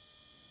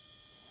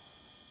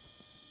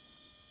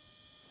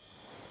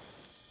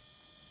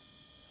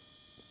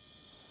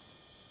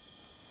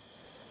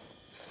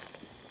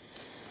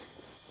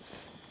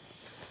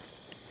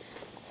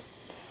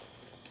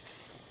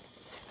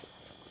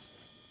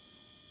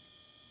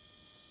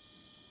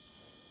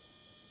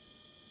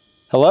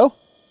 Hello?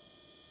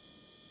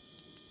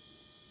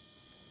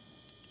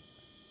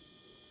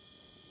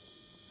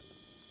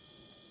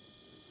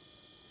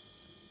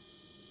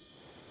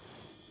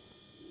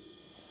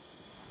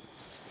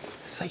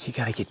 It's like you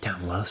gotta get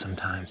down low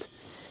sometimes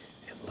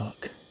and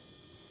look.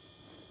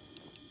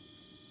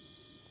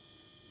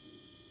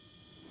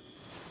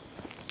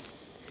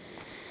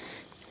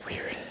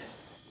 Weird.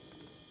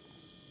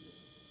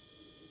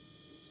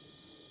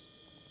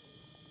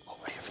 Oh,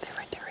 right over there,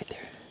 right there, right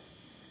there.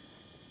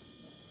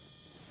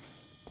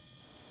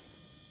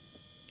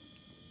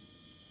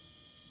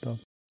 Dog.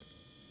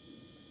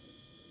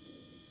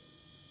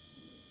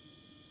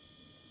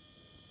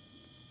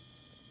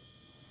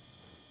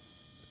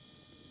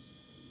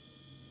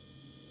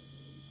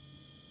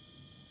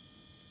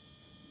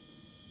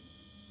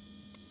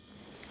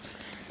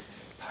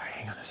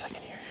 Hang on a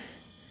second here.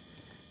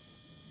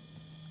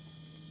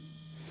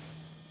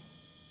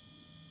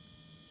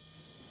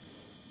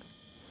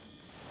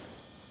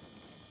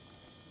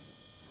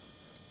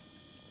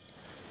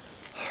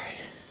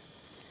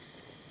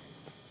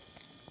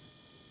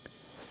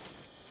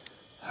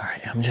 All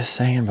right, I'm just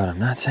saying, but I'm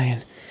not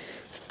saying.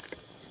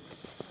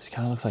 This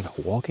kind of looks like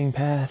a walking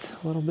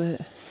path a little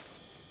bit.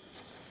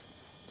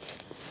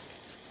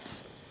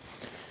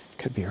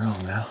 Could be wrong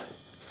though.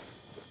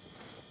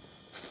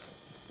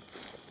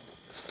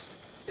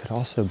 Could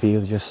also be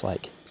just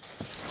like,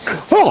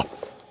 oh!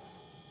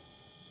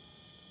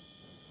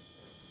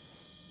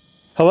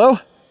 Hello?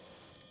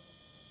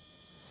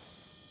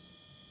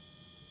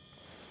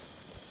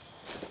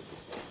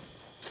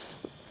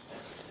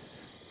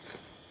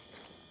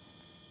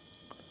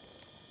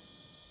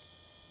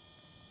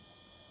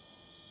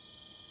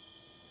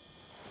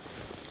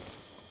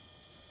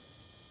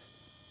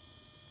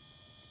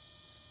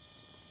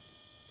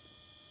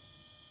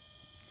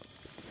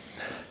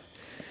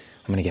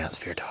 I'm gonna get out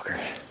Spirit Talker.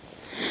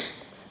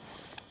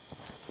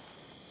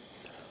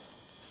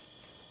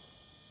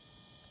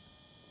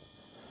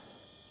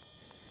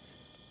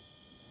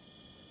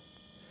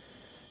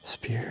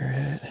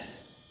 Spirit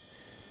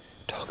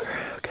Talker,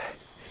 okay.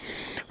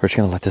 We're just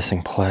gonna let this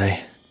thing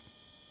play.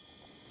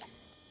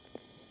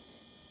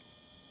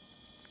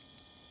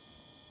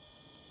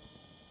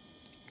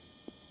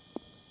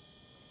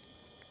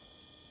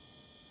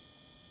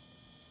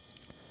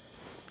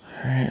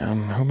 All right,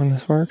 I'm hoping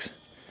this works.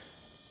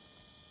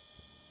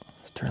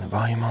 Turn the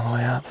volume all the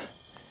way up.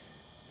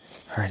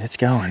 All right, it's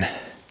going.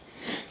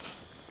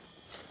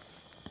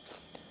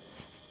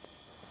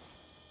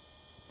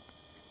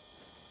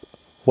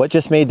 What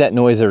just made that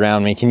noise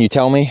around me? Can you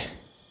tell me?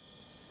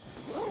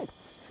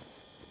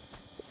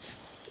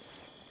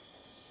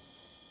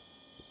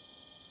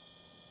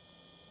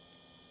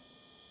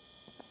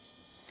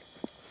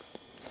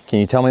 Can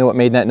you tell me what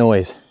made that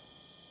noise?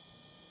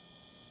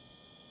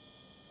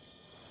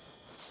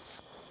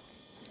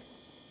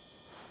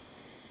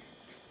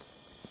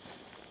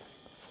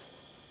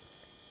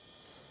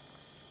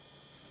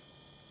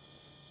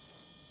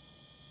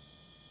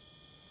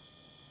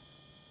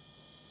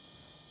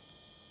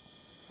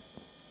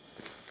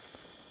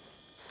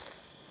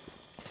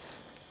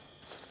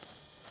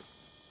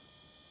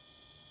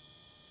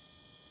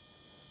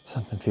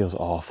 Something feels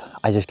off.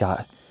 I just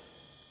got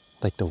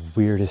like the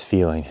weirdest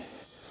feeling.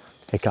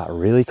 It got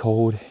really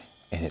cold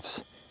and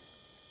it's...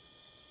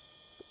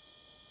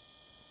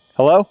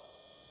 Hello?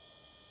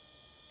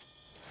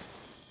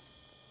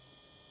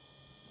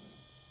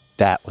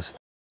 That was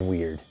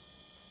weird.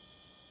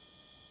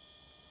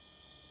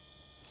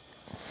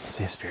 Let's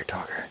see a spirit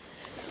talker.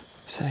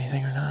 Is that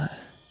anything or not?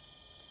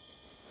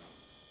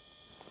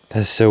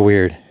 That's so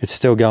weird. It's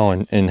still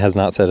going and has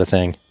not said a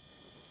thing.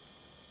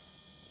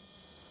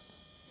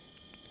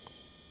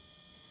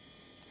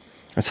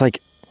 It's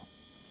like...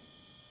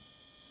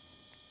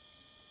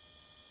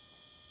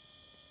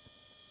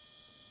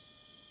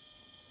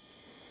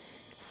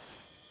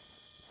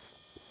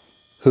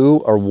 Who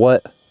or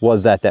what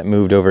was that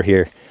moved over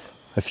here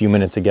a few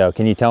minutes ago?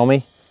 Can you tell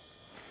me?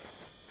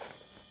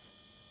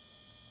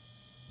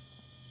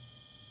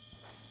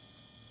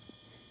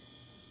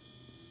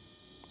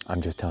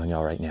 I'm just telling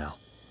y'all right now.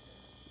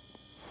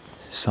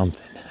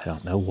 Something, I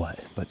don't know what,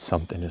 but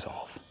something is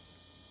off.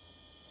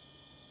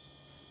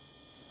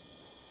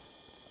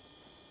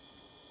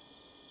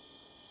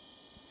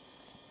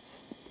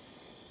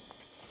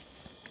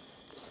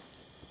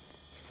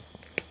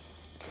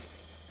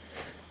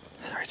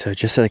 Sorry, so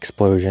just an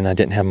explosion. I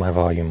didn't have my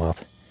volume up.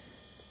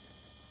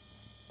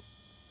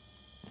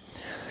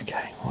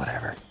 Okay,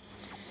 whatever.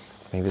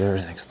 Maybe there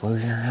was an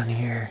explosion around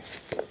here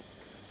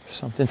or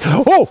something.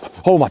 Oh!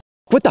 Oh my,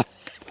 what the?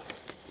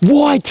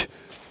 What?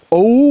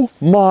 Oh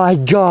my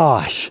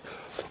gosh.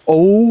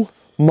 Oh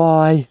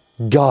my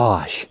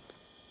gosh.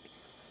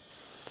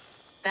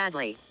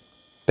 Badly.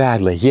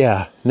 Badly,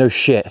 yeah, no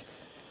shit.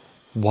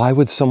 Why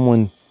would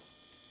someone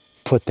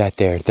put that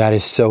there? That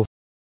is so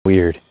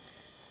weird.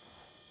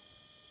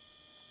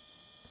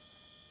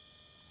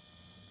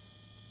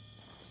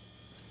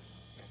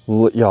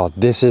 Look, y'all,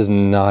 this is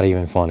not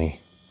even funny.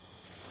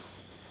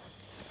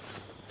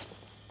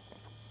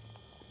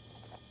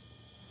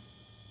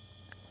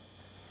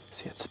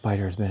 See, that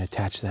spider has been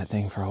attached to that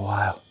thing for a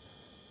while.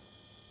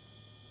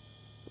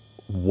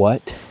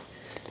 What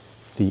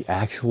the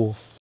actual...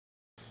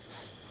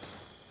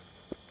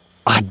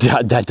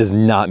 that does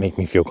not make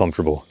me feel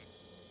comfortable.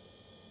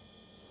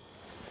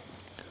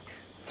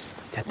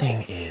 That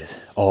thing is...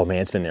 Oh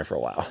man, it's been there for a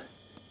while.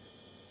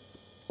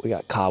 We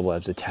got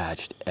cobwebs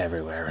attached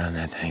everywhere around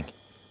that thing.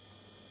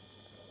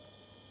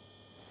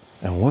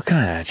 And what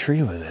kind of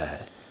tree was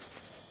that?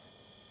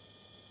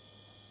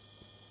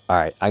 All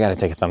right, I gotta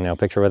take a thumbnail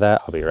picture with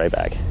that. I'll be right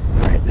back.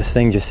 All right, this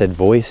thing just said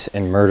voice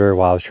and murder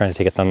while I was trying to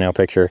take a thumbnail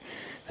picture.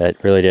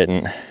 That really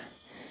didn't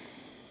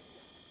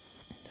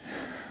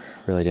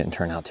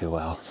turn out too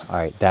well. All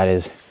right, that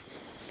is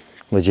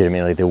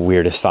legitimately the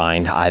weirdest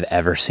find I've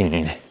ever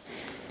seen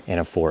in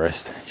a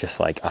forest. Just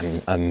like,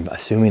 I'm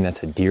assuming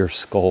that's a deer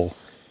skull.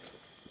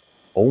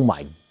 Oh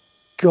my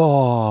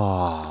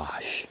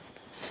gosh.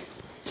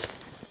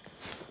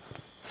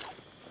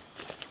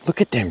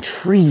 Look at them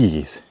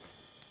trees.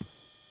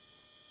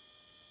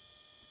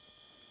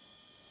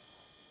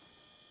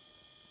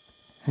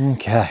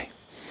 Okay.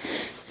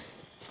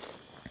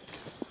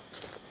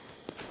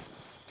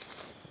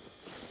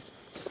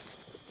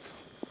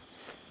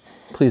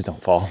 Please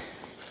don't fall.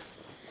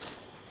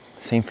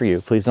 Same for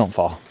you, please don't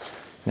fall.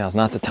 Now's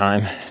not the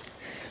time.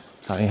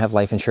 I don't even have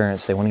life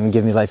insurance. They won't even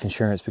give me life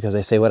insurance because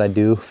they say what I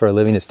do for a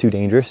living is too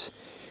dangerous.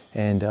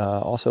 And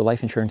also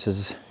life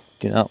insurances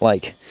do not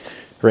like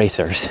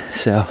racers.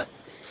 So,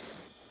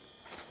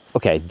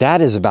 okay, that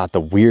is about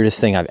the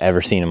weirdest thing I've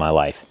ever seen in my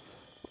life.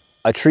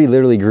 A tree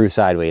literally grew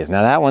sideways.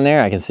 Now that one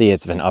there, I can see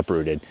it's been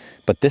uprooted.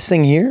 But this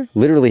thing here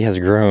literally has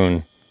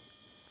grown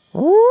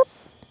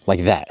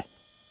like that.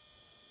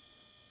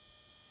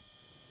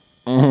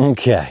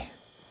 Okay.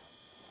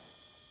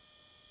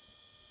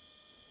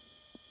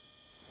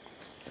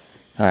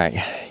 All right,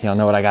 y'all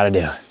know what I gotta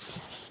do.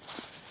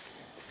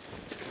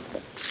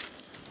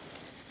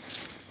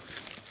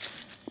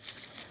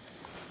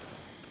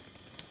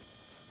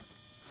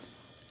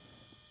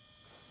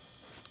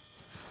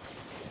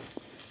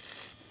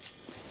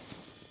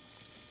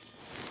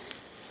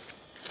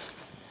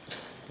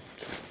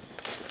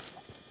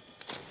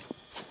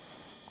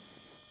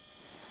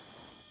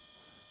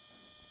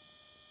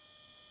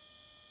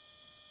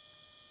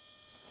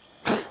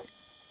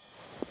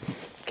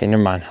 Okay,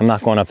 never mind. I'm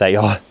not going up that,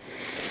 y'all.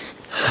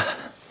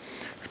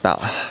 About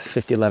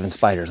 5011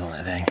 spiders on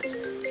that thing.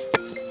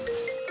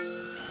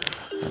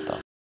 What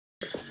the?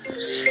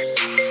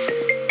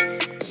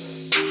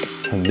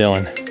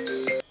 Dylan.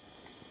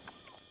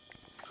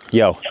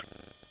 Yo.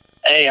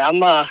 Hey, I'm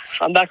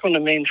back on the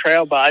main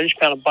trail, but I just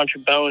found a bunch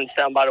of bones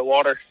down by the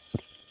water.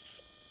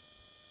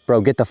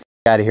 Bro, get the f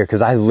out of here,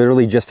 because I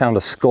literally just found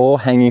a skull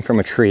hanging from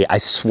a tree. I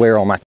swear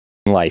on my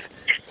life.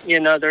 You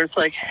know, there's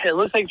like, it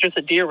looks like just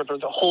a deer, but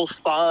there's a whole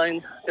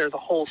spine, there's a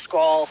whole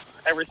skull,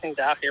 everything's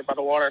out here by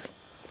the water.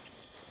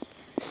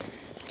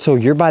 So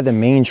you're by the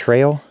main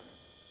trail?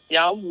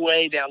 Yeah, I'm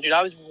way down, dude.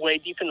 I was way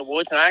deep in the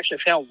woods, and I actually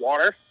found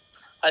water.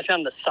 I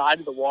found the side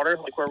of the water,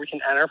 like where we can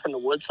enter from the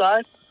wood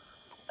side,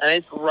 and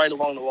it's right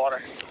along the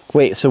water.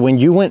 Wait, so when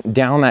you went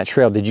down that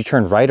trail, did you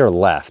turn right or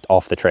left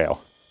off the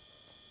trail?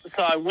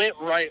 So I went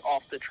right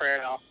off the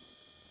trail,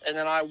 and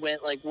then I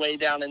went like way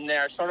down in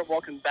there. I started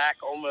walking back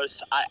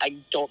almost, I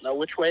don't know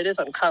which way it is.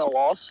 I'm kind of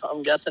lost.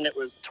 I'm guessing it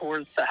was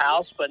towards the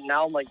house, but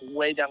now I'm like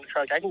way down the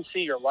trail. Like, I can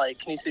see your light.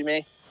 Can you see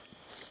me?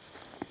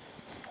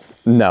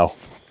 No,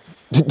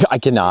 I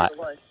cannot.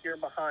 You're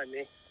behind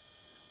me.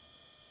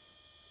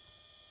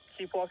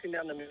 Keep walking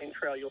down the main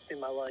trail. You'll see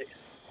my light.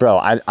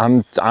 Bro,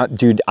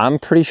 dude, I'm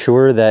pretty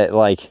sure that,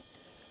 like,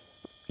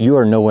 you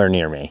are nowhere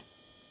near me.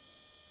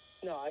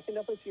 No, I can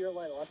definitely see your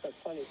light unless that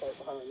Sonny's right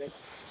behind me.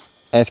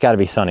 And it's got to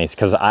be Sonny's,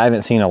 because I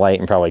haven't seen a light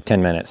in probably like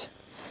 10 minutes.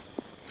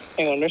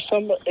 Hang on, there's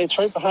somebody. It's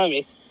right behind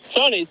me.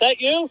 Sonny, is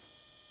that you?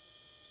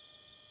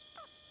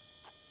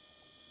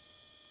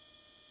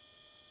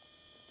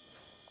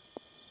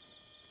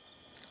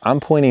 I'm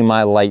pointing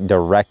my light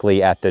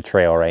directly at the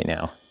trail right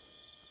now.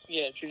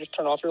 Yeah, did you just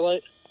turn off your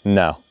light?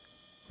 No,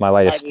 my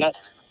light is...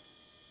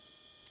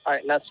 All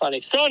right, not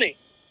Sonny. Sonny!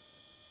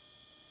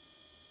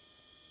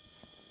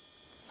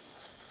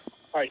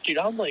 All right, dude,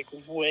 I'm like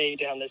way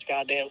down this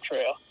goddamn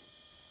trail.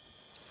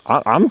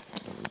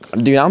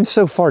 Dude, I'm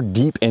so far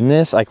deep in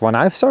this. Like, when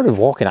I started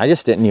walking, I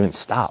just didn't even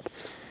stop.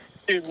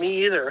 Dude,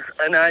 me either.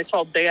 And then I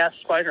saw a big-ass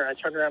spider, and I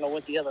turned around and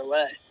went the other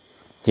way.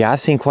 Yeah,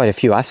 I've seen quite a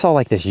few. I saw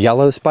like this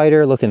yellow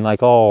spider looking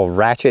like all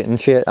ratchet and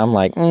shit. I'm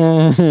like,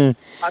 I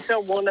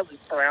found one that was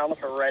brown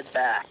with a red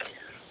back.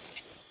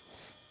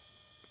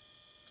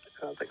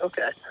 I was like,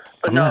 okay.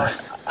 But no,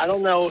 I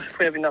don't know if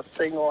we have enough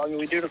signal. I mean,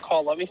 we do the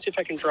call. Let me see if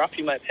I can drop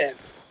you my pin.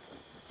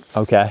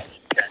 Okay.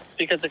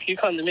 Because if you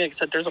come to me, like I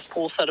said, there's a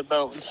full set of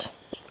bones.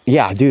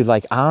 Yeah, dude,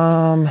 like,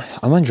 I'm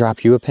gonna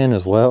drop you a pin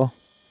as well.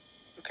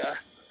 Okay.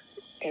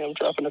 And I'm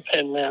dropping a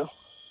pin now.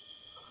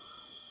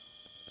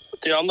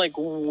 Dude, I'm like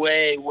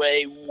way,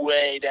 way,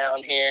 way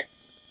down here.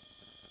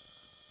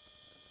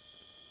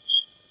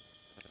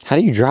 How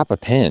do you drop a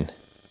pin?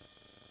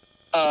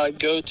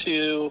 Go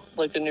to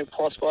like the new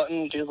plus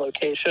button, do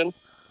location,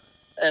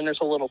 and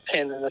there's a little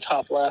pin in the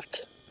top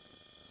left.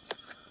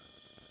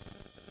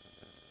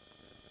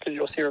 Because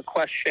you'll see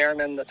request share,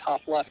 and in the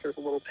top left there's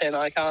a little pin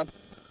icon.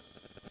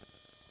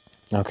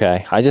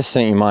 Okay, I just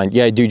sent you mine.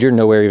 Yeah, dude, you're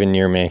nowhere even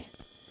near me.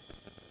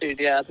 Dude,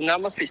 yeah, and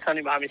that must be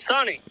Sonny behind me.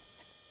 Sonny!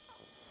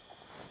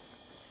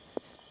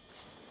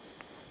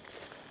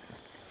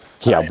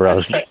 Yeah,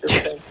 bro.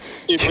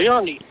 Dude, we're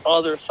on the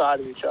other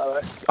side of each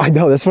other. I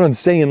know, that's what I'm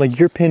saying. Like,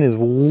 your pin is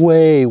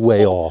way,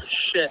 way off.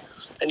 Shit.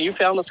 And you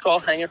found a skull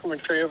hanging from a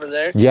tree over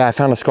there? Yeah, I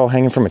found a skull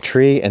hanging from a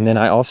tree, and then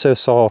I also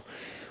saw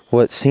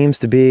what seems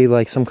to be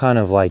like some kind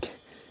of like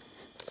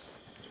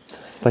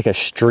a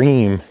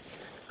stream,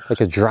 like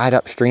a dried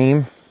up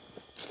stream.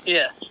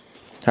 Yeah.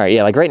 All right,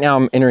 yeah, like right now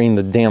I'm entering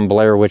the damn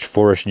Blair Witch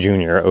Forest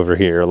Jr. over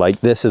here.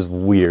 Like, this is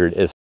weird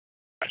as...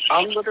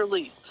 I'm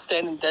literally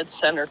standing dead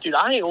center. Dude,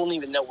 I don't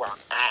even know where I'm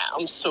at.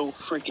 I'm so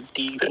freaking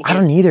deep. I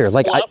don't either.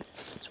 Like,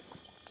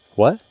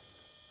 What?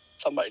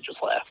 Somebody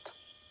just left.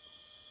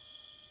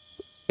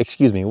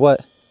 Excuse me,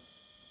 what?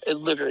 It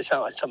literally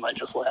sounded like somebody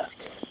just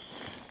left.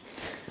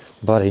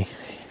 Buddy.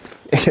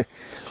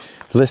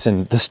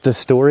 Listen, the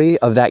story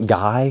of that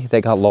guy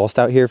that got lost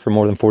out here for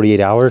more than 48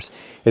 hours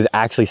is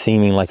actually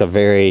seeming like a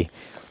very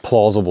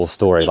plausible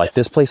story. Like,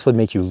 this place would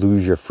make you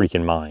lose your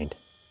freaking mind.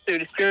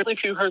 Dude, especially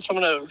if you heard some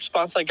of the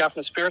response I got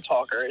from the Spirit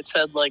Talker, it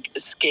said, like,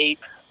 escape,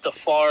 the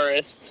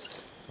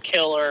forest,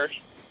 killer,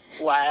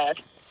 lad.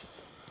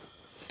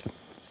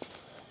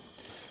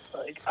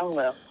 Like, I don't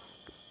know.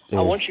 Dude.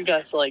 I want you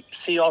guys to, like,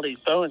 see all these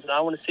bones, and I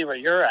want to see where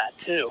you're at,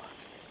 too.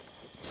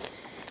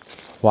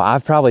 Well,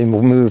 I've probably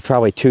moved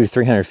 200 to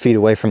 300 feet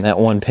away from that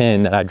one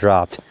pin that I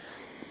dropped.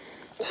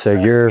 So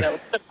you're... Yeah,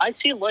 I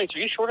see lights. Are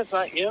you sure it's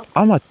not you?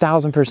 I'm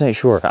 1,000%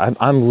 sure.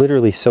 I'm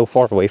literally so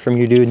far away from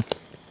you, dude.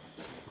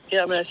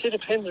 Yeah, I mean, I see the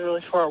pins are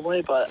really far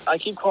away, but I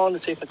keep calling to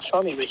see if it's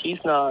Sonny, but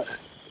he's not.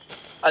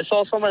 I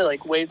saw somebody,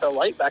 like, wave their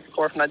light back and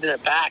forth, and I did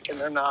it back, and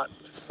they're not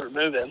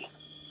moving.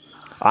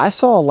 I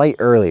saw a light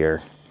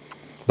earlier,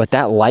 but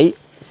that light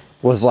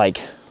was,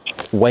 like,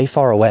 way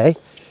far away,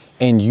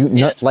 and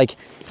like,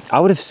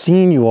 I would have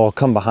seen you all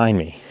come behind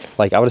me.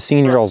 Like, I would have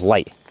seen your all's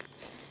light.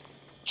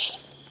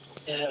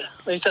 Yeah,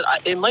 like I said,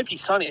 it might be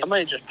Sonny. I might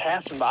have just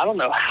passed him, but I don't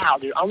know how,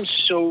 dude. I'm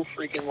so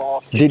freaking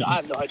lost, dude. I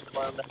have no idea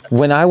where I'm at.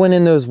 When I went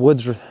in those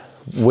woods,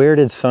 where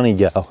did Sonny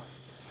go?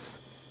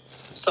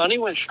 Sonny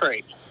went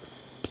straight.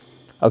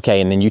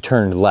 Okay, and then you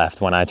turned left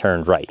when I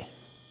turned right.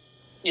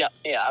 Yeah,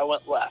 I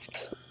went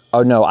left.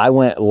 Oh no, I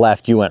went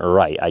left, you went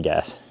right, I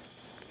guess.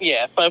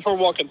 Yeah, but if we're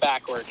walking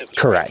backwards, it was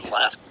Correct. right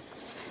left.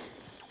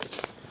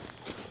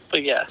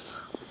 But yeah.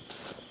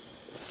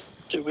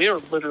 Dude, we are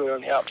literally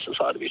on the opposite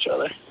side of each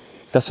other.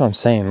 That's what I'm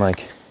saying,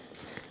 like.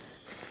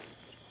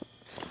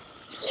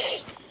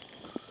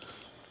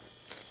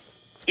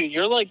 Dude,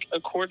 you're like,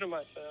 according to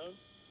my phone,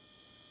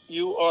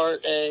 you are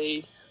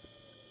a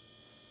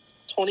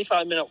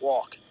 25-minute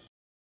walk.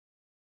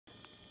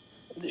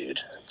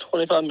 Dude,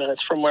 25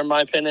 minutes from where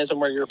my pin is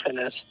and where your pin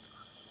is.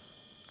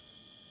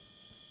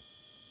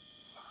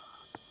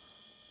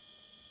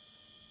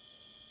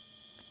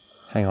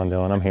 Hang on,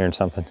 Dylan, I'm hearing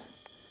something.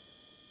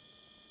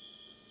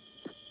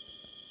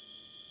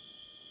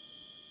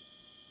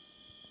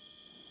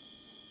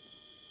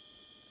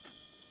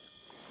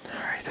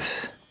 Alright,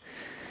 this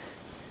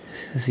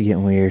is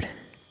getting weird.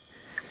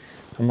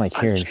 I'm like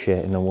hearing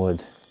shit in the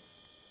woods.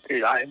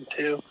 Dude, I am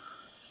too.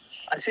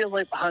 I see a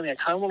light behind me. I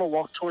kind of want to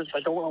walk towards, but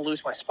I don't want to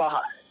lose my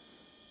spot.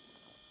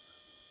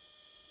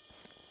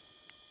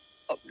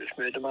 Oh, just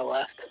moved to my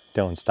left.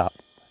 Dylan, stop.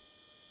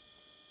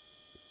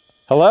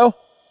 Hello?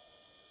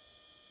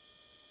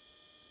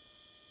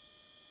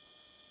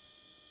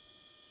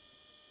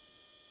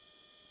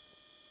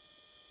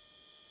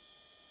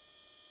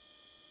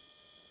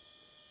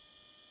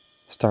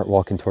 Start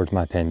walking towards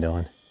my pen,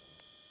 Dylan.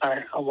 All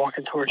right, I'm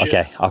walking towards you.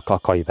 Okay, I'll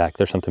call you back.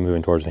 There's something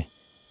moving towards me.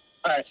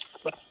 All right.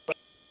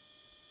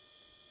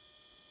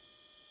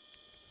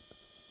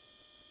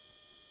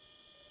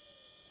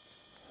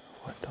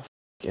 What the f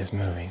is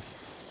moving?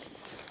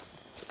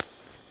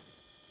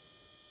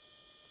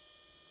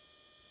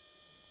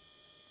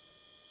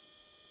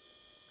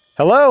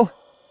 Hello?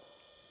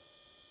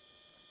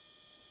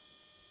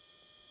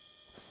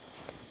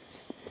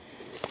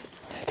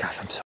 Gosh,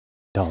 I'm so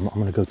dumb. I'm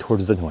gonna go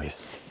towards the noise.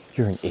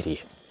 You're an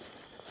idiot.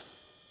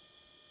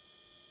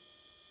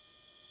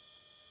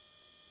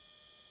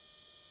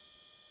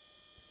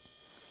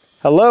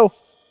 Hello?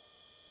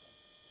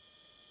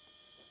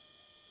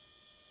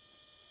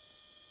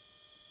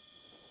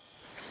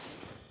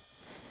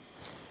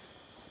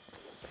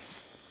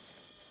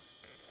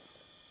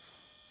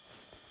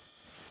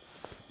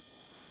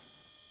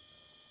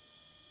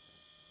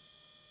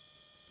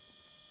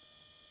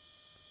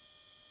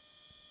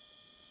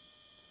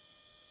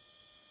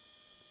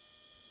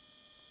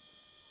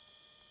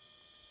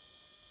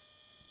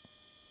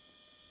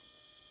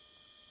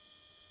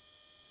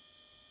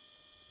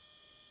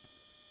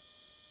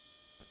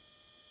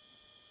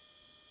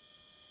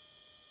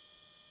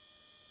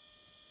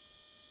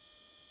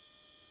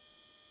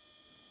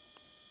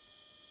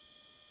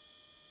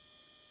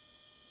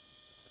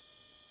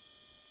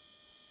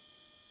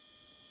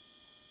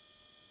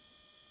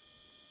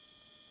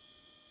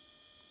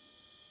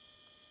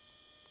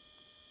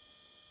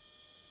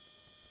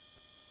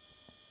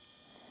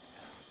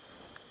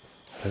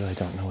 I really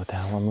don't know what the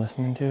hell I'm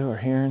listening to or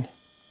hearing.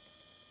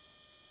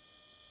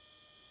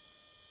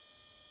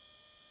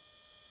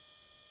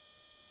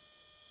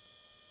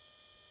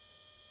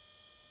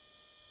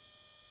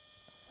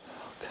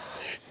 Oh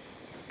gosh.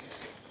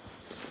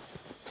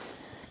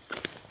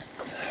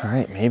 All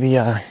right, maybe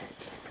the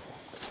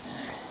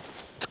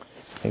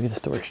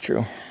story's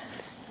true.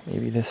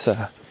 Maybe this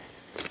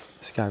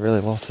guy really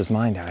lost his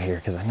mind out here,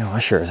 because I know I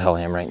sure as hell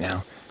am right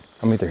now.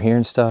 I'm either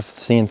hearing stuff,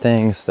 seeing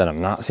things that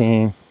I'm not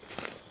seeing.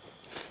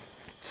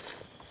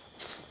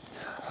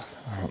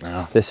 I don't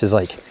know. This is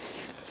like,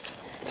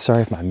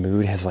 sorry if my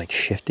mood has like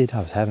shifted.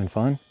 I was having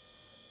fun.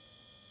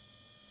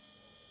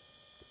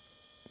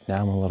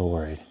 Now I'm a little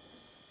worried.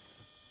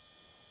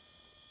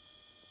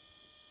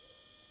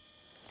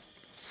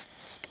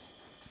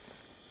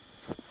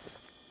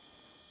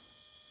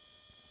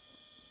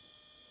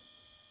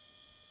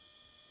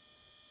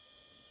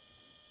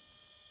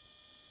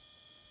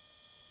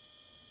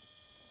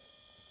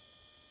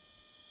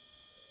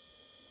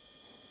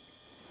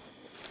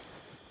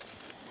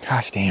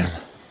 Gosh damn.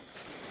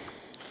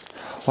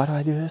 Why do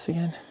I do this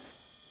again?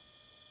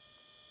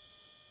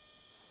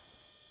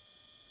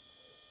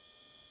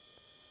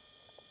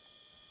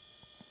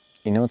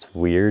 You know what's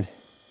weird?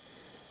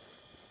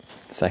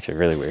 It's actually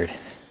really weird.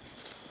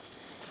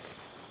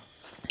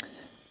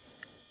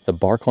 The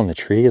bark on the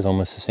tree is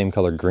almost the same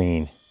color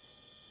green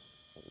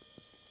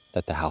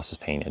that the house is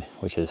painted,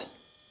 which is,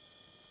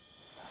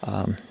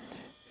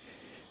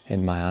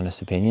 in my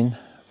honest opinion,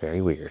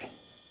 very weird.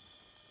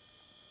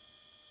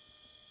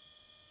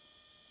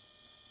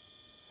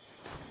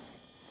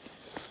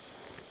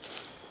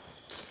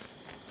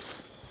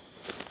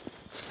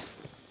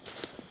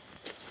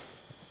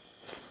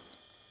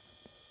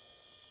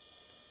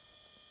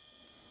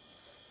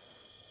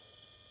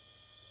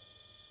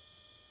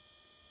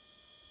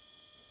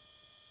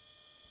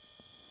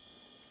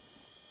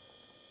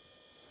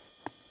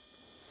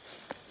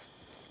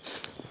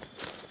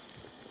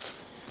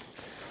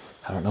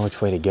 I don't know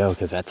which way to go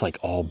because that's like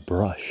all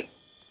brush.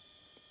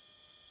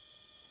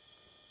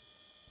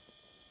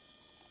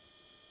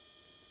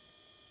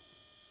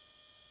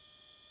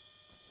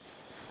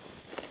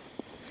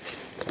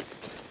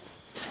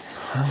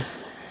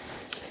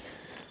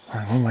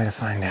 Well, one way to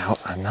find out.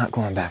 I'm not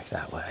going back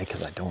that way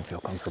because I don't feel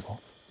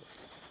comfortable.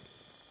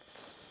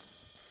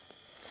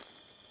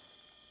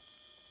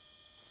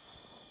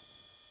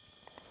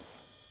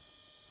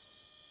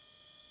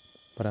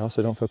 But I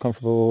also don't feel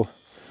comfortable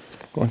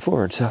going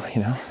forward, so,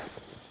 you know,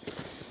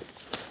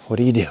 what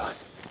do? You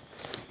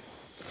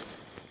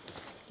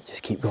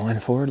just keep going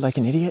forward like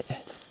an idiot?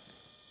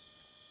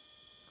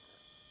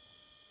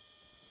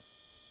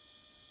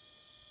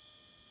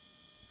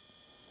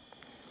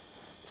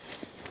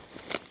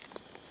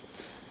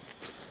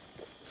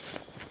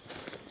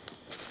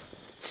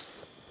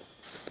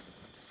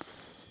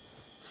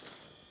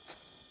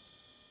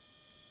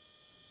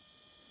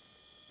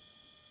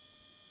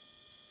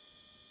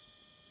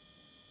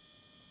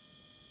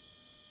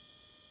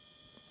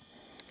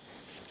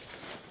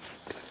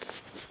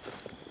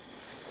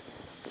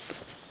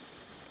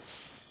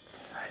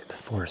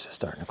 The forest is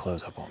starting to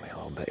close up on me a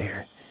little bit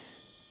here,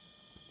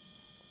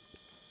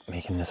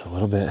 making this a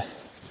little bit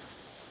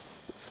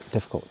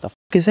difficult. What the fuck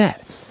is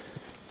that?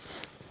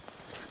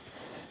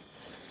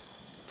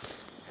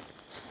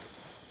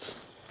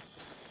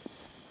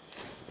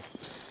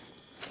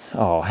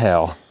 Oh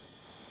hell.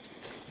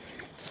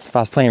 If I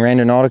was playing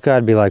Randonautica,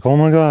 I'd be like, oh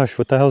my gosh,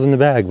 what the hell's in the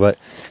bag? But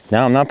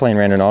now I'm not playing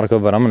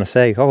Randonautica, but I'm gonna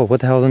say, oh,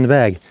 what the hell's in the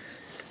bag?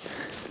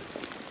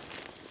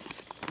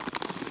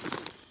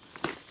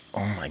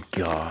 Oh my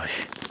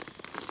gosh.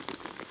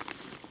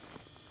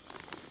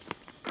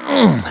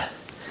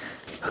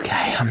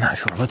 Okay, I'm not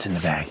sure what's in the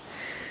bag.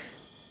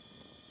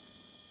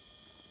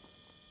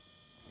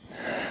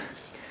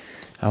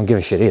 I don't give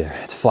a shit either.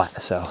 It's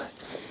flat, so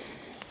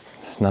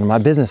it's none of my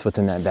business what's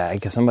in that bag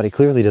because somebody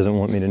clearly doesn't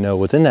want me to know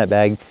what's in that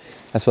bag.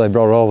 That's why I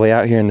brought it all the way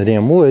out here in the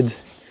damn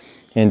woods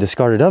and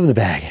discarded of the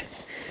bag.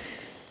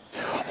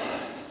 All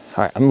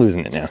right, I'm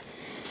losing it now.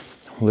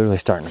 I'm literally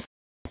starting to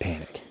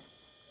panic.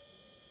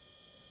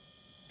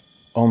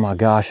 Oh my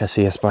gosh, I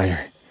see a spider.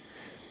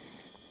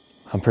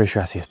 I'm pretty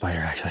sure I see a spider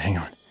actually, hang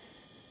on.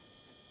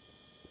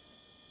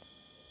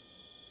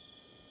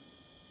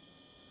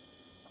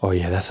 Oh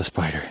yeah, that's a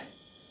spider.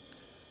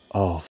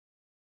 Oh.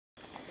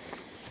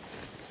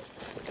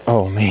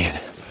 Oh man,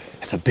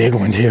 it's a big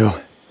one too.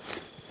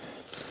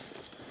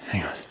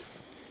 Hang on,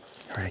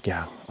 where'd it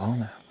go? Oh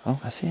no, oh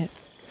I see it.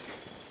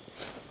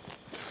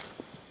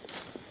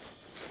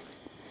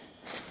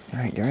 All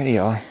right, get ready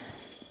y'all.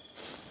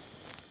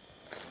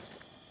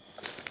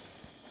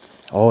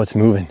 Oh, it's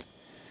moving.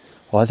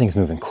 Well, that thing's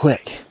moving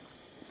quick.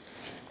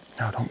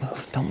 No, don't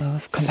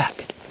move, come back.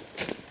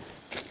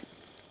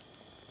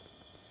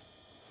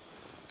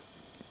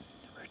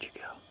 Where'd you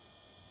go?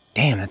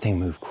 Damn, that thing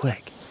moved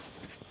quick.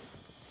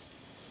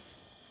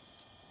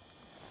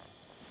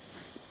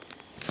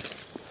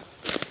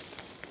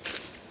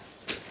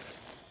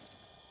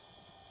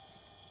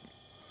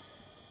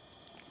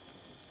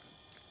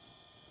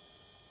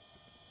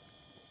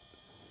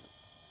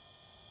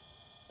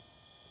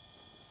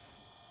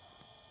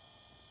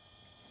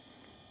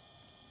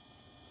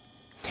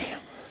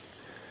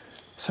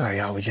 Sorry,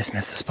 y'all, we just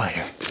missed the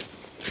spider.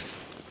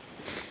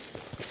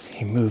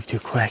 He moved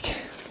too quick.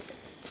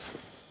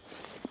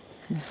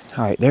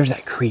 All right, there's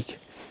that creek.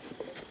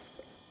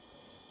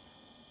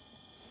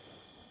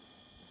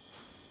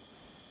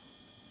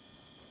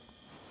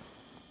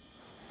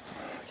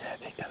 Okay,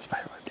 take that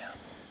spider web down.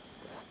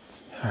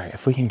 All right,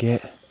 if we can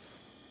get,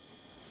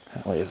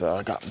 that way's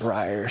got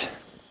briars.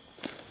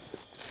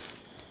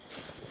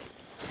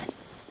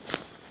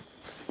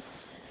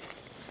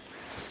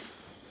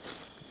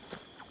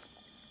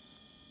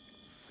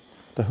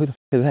 Who the f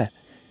is that?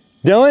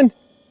 Dylan?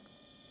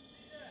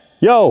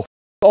 Yo!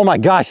 Oh my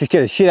gosh, you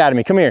scared the shit out of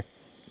me. Come here.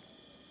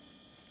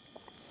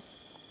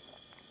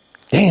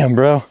 Damn,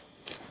 bro.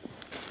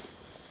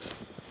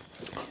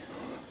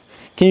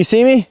 Can you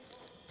see me?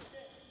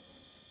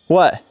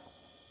 What?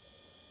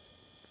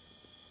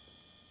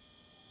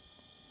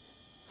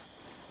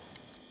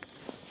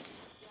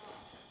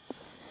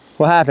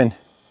 What happened?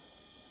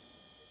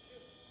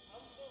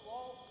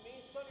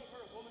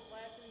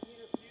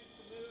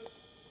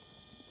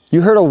 You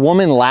heard a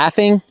woman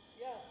laughing?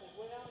 Yes, I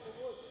went out in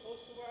the woods close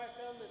to where I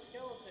found the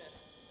skeleton.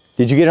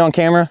 Did you get it on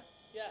camera?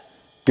 Yes.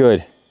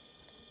 Good.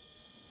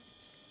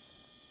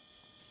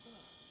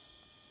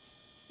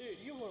 Dude,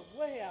 you were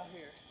way out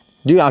here.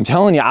 Dude, I'm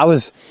telling you,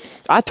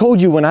 I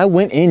told you when I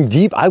went in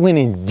deep, I went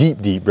in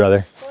deep,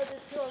 brother. Oh, I did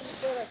too. I'm just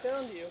glad I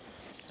found you.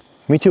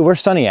 Me too,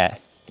 where's Sonny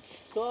at?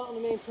 Still out on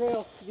the main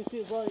trail. You can see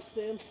his light,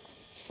 Sam.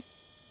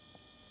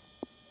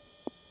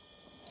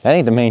 That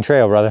ain't the main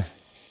trail, brother.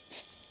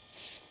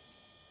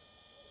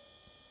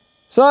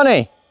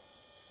 Sonny!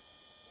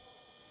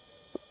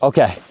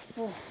 Okay.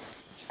 Oh,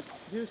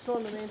 he was still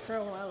on the main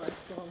trail when I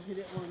left, so he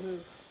didn't want to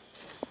move.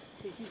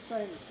 He keeps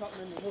saying there's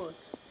something in the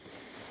woods.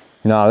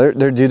 No,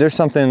 dude, there's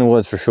something in the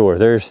woods for sure.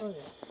 There's.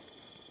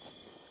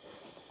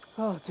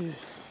 Oh, dude.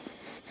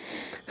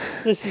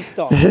 This is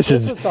Stalked. This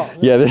is Stalked.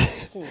 Yeah.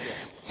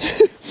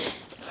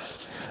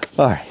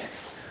 All right.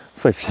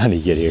 Let's wait for Sonny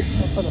to get here.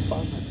 I'll put a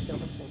 5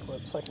 skeleton clip.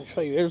 so I can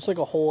show you. There's like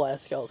a whole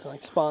ass skeleton,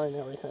 like spine and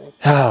everything.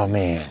 Oh,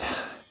 man.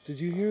 Did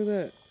you hear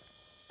that?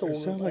 The It one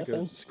sounded like a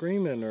laughing.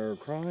 screaming or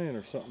crying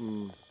or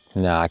something.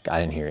 No, I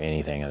didn't hear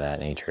anything of that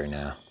nature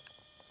now.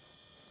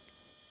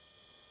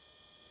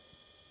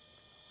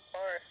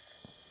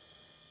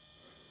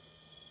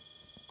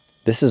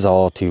 This is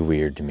all too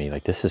weird to me.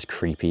 Like, this is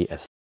creepy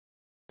as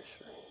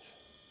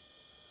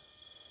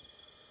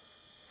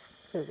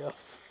Here we go.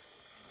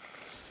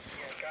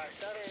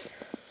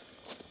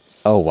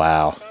 Oh,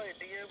 wow. Probably a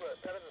deer,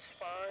 but that is a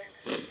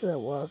spine. That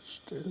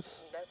watch is.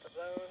 That's a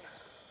bone.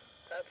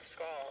 That's a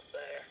skull up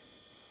there.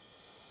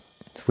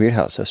 It's weird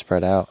how it's so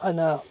spread out. I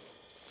know.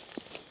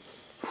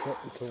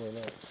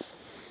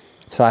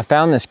 So I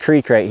found this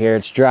creek right here.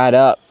 It's dried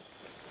up.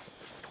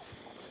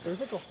 There's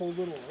like a whole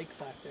little lake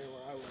back there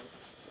where I was.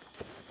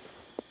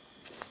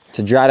 It's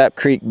a dried up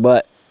creek,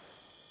 but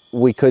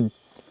we could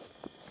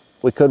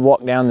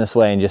walk down this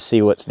way and just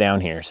see what's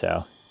down here,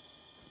 so.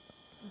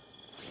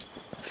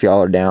 If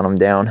y'all are down, I'm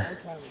down.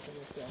 What time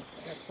is it?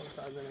 I got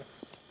 25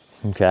 minutes.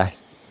 Okay.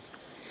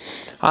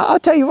 I'll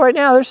tell you right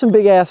now, there's some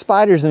big ass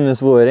spiders in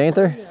this wood, ain't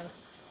there? Yeah.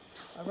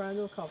 I ran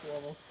into a couple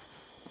of them.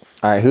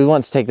 All right, who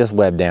wants to take this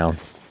web down?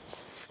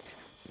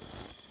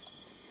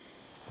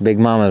 Big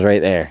Mama's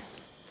right there.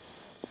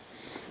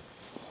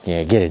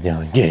 Yeah, get it,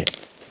 Dylan, get it.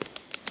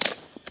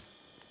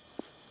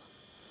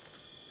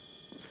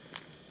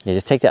 Yeah,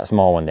 just take that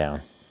small one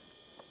down.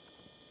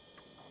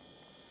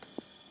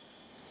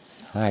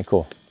 All right,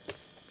 cool.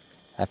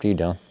 After you,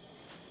 Dylan.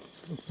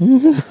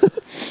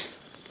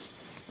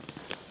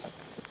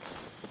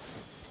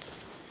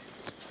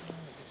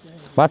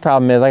 My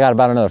problem is I got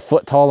about another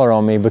foot taller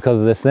on me because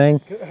of this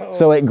thing.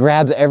 So it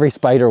grabs every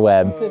spider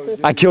web.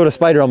 I killed a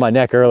spider on my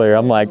neck earlier.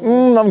 I'm like,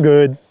 I'm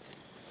good.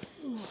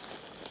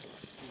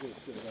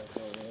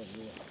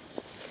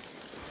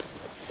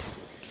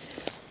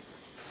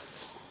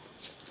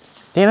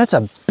 Damn, that's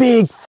a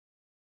big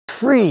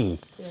tree.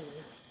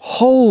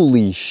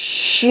 Holy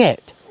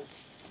shit.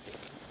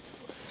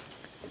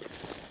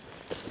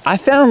 I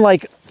found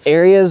like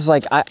areas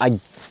like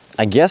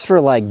I guess where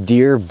like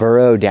deer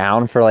burrow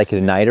down for like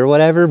the night or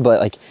whatever, but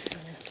like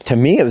to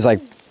me it was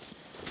like,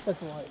 That's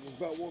the light.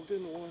 About walked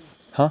into one.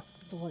 huh?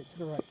 The light to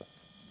the right.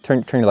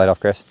 Turn your light off,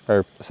 Chris,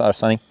 or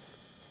Sonny.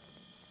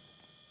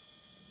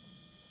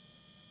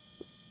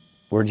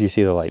 Where did you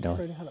see the light, Dylan?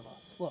 Right ahead of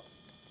us. Look.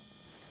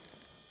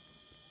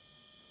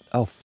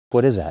 Oh,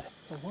 what is that?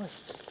 The light.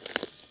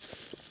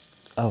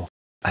 Oh,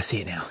 I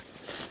see it now.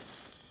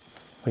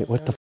 Wait,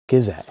 what the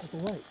is that? That's the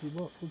light. You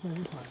look. Look at my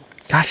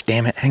viewfinder. Gosh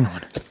damn it, hang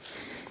on.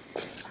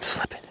 I'm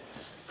slipping.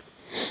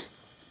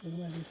 Look at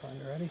my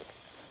viewfinder. Ready?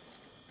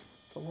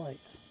 The light.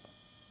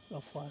 It'll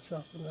flash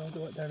up and I'll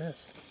do it. There it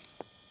is.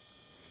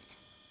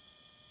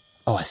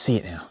 Oh, I see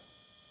it now.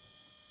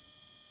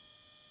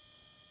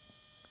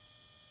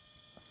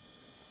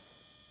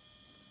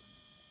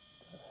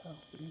 What the hell,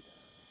 dude?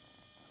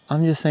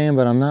 I'm just saying,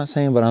 but I'm not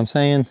saying, but I'm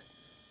saying.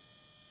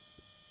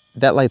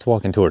 That light's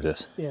walking towards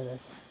us. Yeah, it is.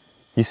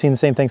 You seen the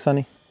same thing,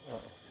 Sonny?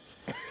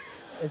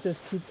 It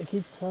just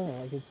keeps turning,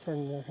 like it's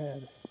turning their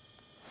head.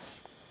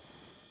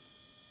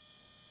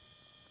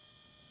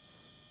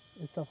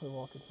 It's definitely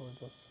walking towards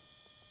us.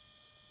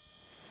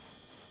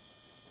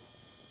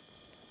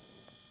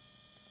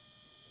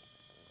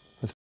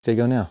 Where the did it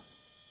go now?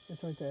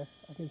 It's right there.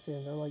 I can see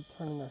them. They're like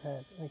turning their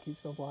head, and it keeps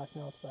going black.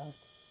 Now it's back.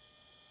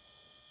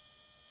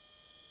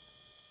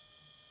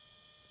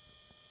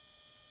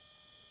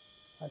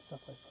 That's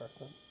definitely a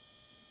person.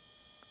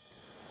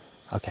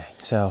 Okay,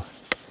 so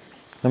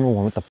number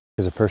one, what the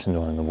is a person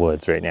doing in the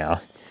woods right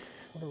now?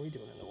 What are we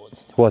doing in the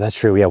woods? Well, that's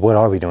true. Yeah, what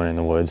are we doing in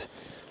the woods?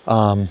 Look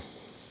at it,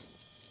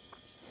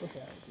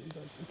 dude.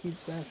 Like, it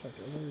keeps smashing up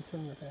there. They're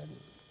turning their head.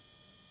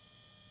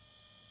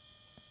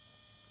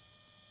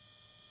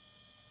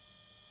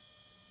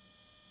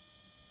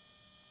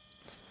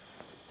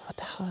 What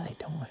the hell are they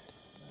doing?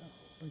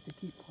 Like they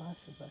keep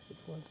flashing back and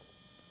forth.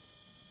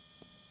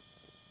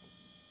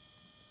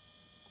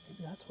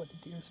 Maybe that's what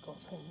the deer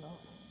skull's hanging off.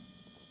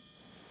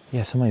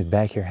 Yeah, somebody's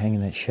back here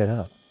hanging that shit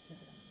up.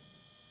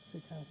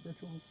 Satanic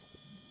rituals.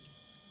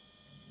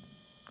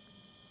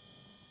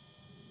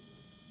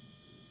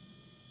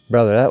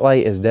 Brother, that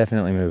light is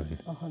definitely moving.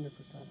 100%.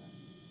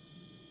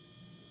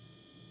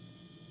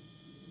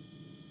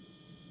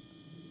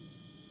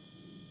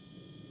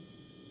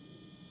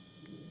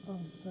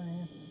 I'm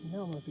saying,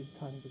 now might be the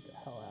time to get the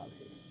hell out of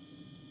here.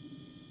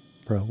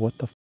 Bro, what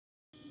the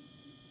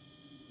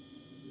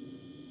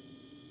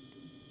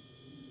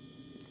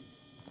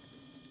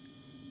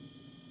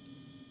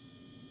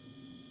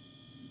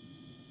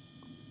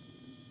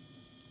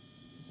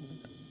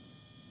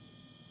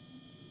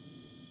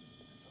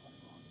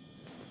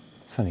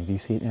Sonny, do you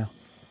see it now?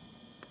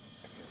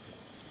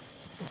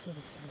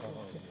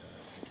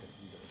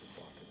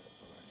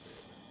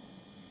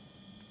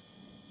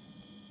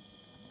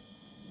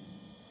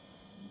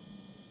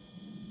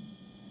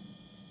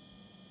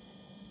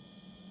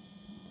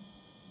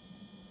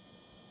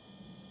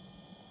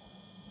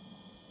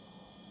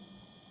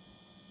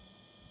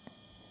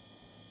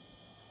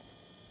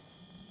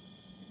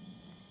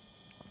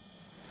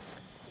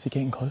 Is it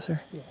getting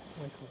closer? Yeah,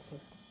 way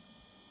closer.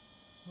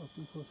 Not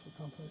too close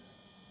for comfort.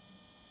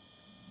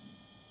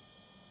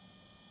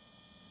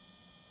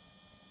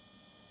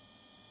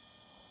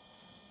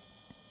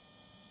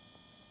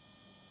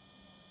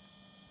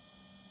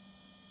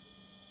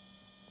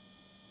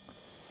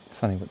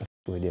 Sonny, what the f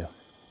do we do?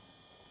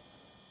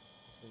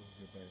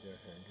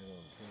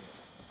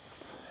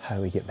 How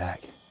do we get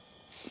back? You're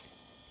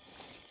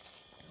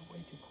way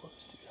too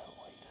close to that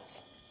light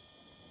is.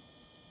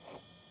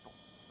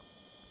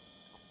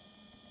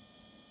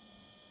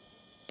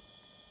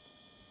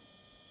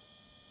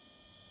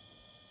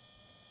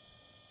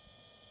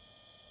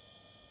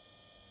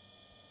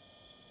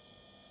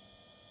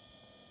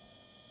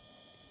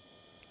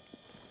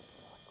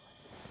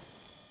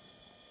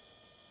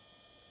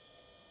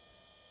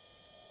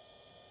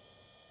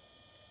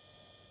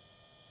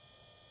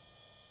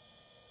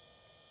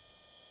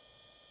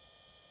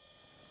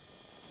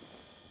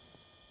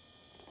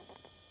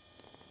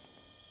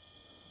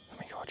 Let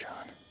me go,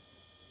 John.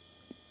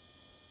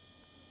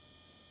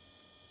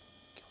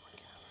 Kill my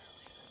camera or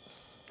leave it.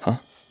 Huh?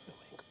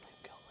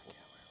 Kill my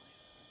camera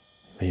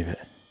or leave it. Leave it.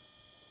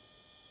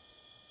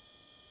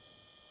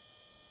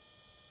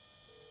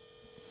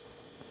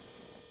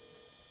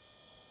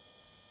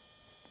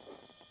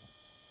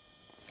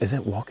 Is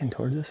it walking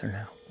towards us or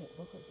no? It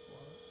looked like it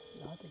was.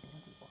 Yeah, I think it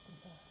might be walking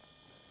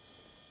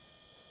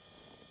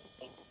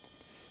back.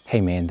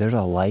 Hey man, there's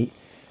a light.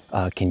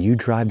 Can you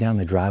drive down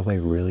the driveway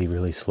really,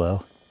 really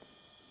slow?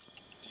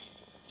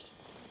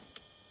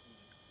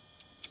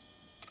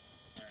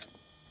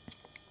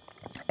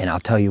 And I'll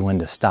tell you when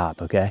to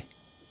stop, okay?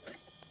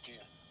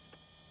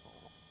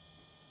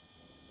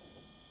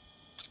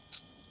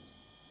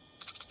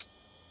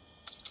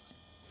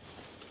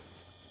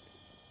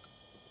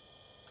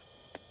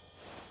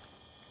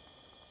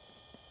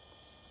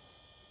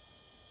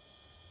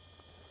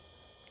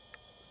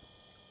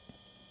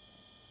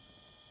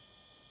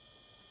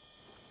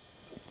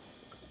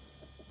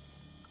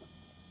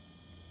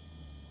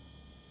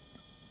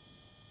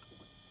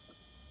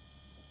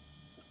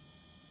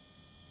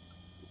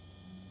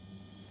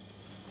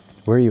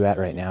 Where are you at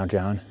right now,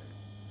 John?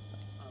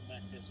 I'm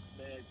at this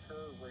bad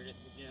curve right at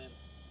the beginning.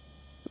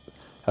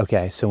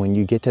 Okay, so when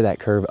you get to that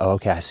curve, oh,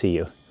 okay, I see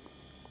you.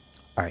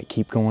 All right,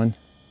 keep going.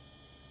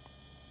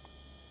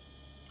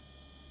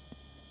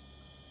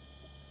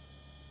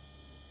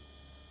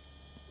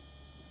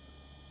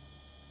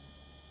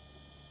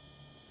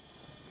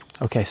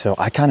 Okay, so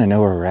I kind of know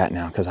where we're at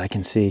now because I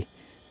can see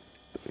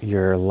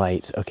your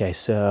lights. Okay,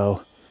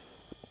 so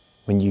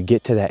when you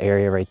get to that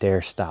area right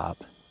there,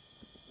 stop.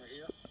 Right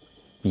here?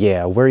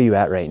 Yeah, where are you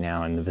at right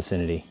now in the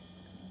vicinity?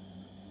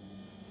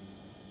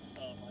 I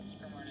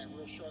just come around that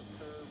real sharp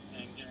curve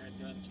and get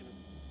right done to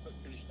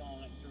finish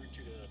following it through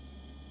to the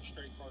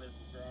straight part of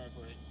the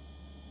driveway.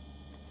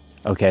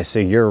 Okay, so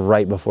you're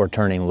right before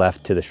turning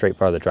left to the straight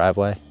part of the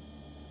driveway?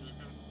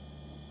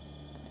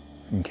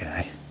 Mm-hmm.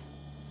 Okay.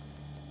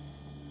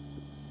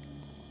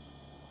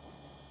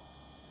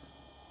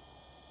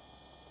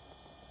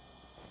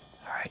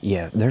 All right,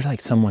 yeah, there's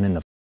like someone in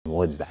the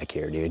woods back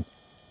here, dude. Yeah.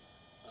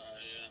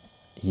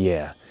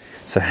 Yeah.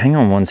 So hang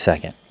on one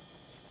second.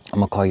 I'm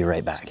gonna call you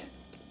right back.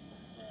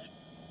 All right.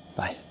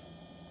 Bye.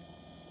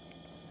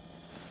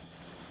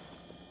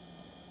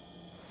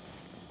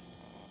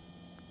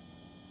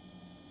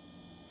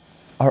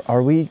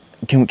 Are we,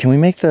 can we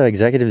make the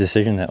executive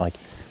decision that like,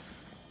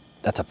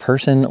 that's a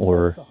person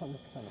or? It's 100% a person.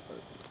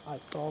 I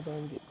saw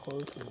them get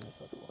close and they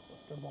started walking.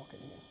 They're walking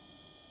in.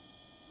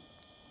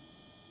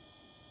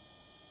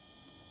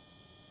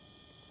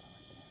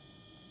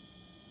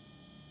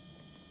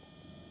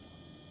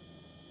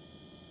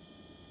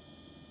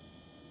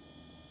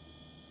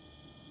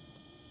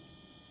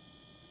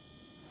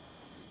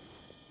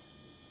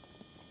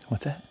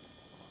 What's that?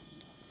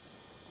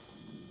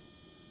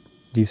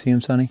 Do you see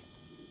him, Sonny?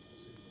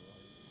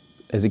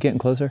 Is it getting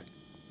closer?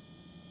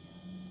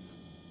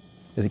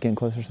 Is it getting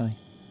closer, Sonny?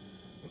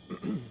 I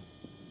don't know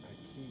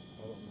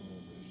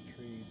if there's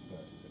trees,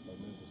 but if I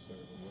move a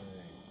certain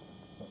way,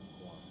 something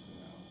blocks it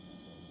out.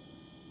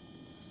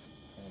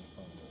 So I'm trying to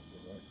find the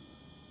right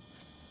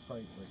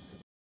site where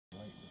the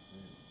light is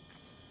in.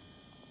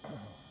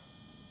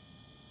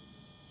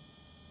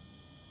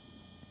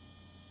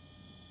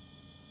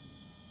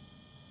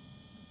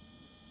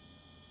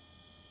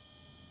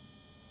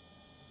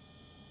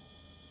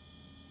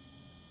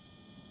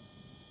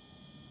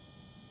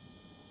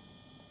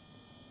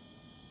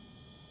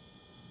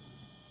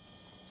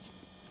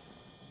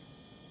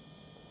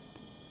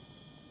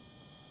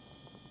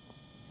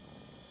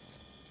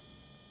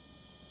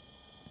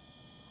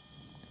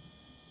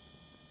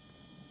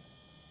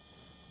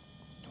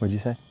 What'd you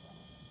say?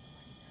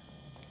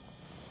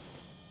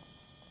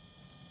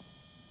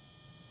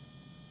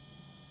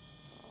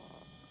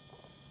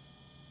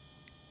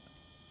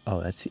 Oh,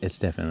 it's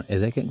definitely,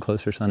 is that getting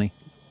closer, Sonny?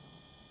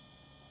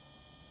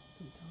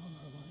 Can you turn on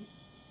our light?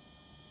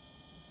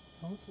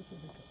 How much is it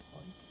like a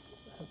light?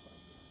 A headlight?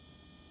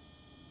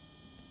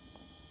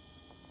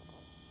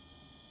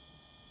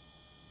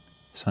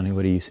 Sonny,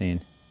 what are you seeing?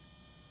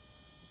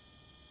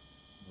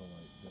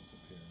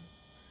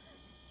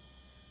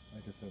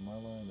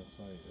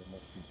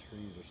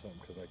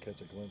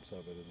 a glimpse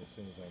of it, and as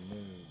soon as I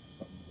move,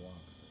 something blocks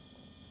it.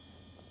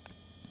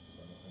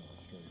 So I don't have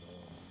a straight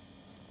on.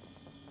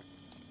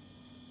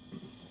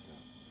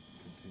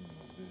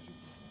 Continual visual.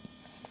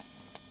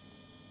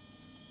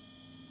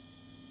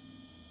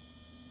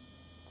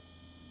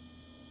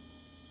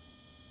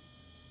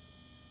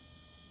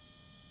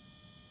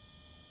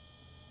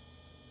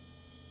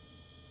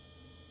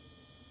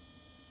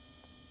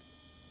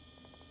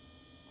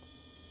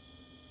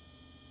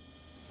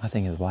 My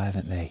thing is, why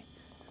haven't they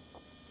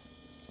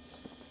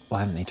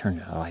turned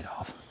the light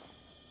off?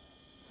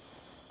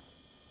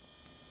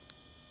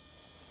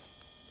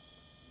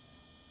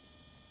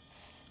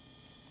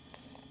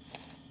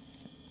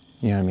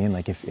 You know what I mean?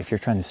 Like, if you're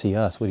trying to see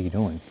us, what are you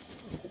doing?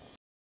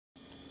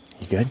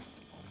 You good?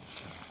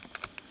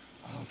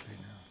 Okay,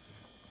 now.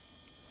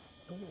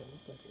 Oh, yeah, it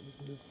looked like it was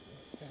moving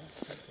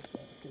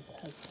really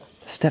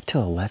fast. Step to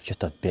the left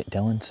just a bit,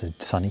 Dylan, so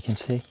Sonny can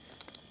see.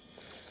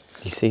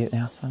 Do you see it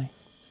now, Sonny?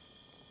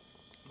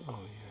 Oh,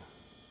 yeah.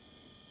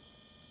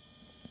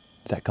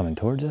 Is that coming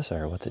towards us,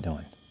 or what's it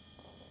doing?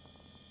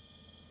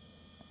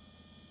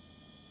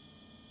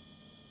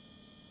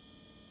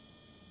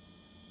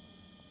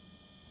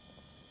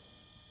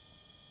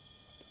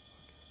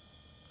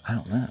 I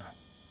don't know.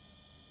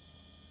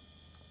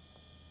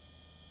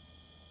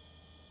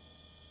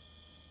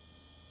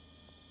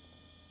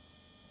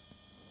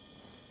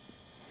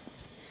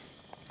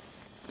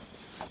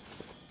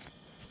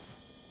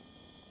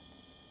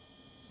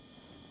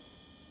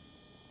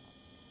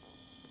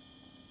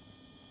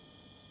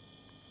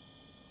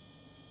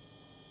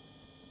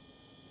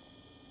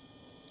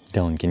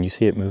 Dylan, can you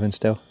see it moving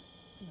still?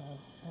 No,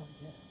 not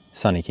yet.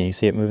 Sonny, can you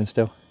see it moving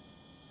still?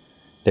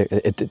 There,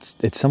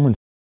 it's someone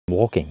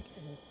walking.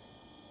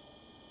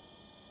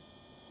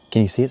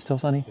 Can you see it still,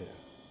 Sonny? Yeah.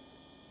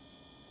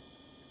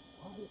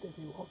 Why would they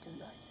be walking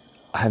back here?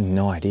 I have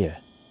no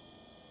idea.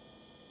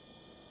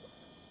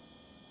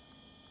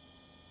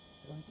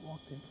 They like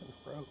walked into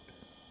the road.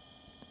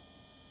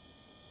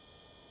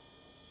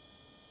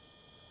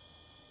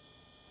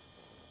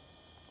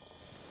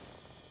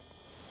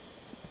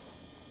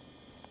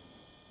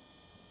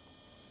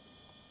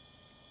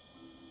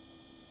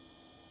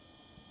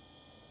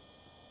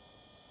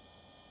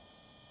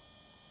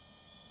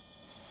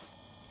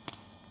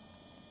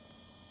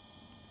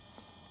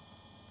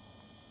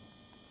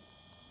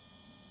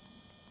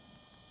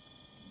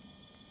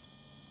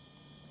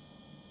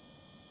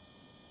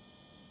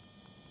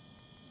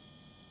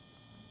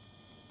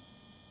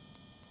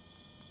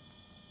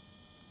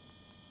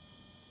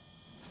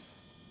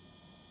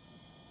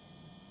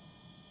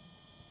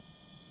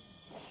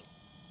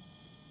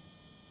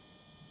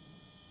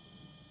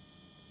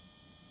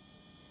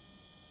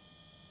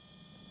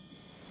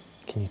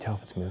 Can you tell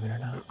if it's moving or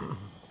not?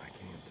 I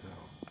can't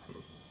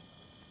tell.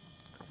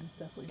 It's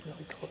definitely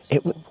really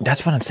close.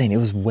 That's what I'm saying. It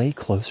was way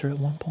closer at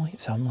one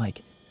point, so I'm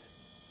like,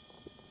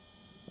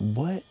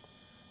 what?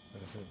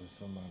 But if it was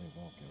somebody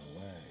walking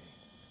away,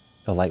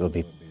 The light would I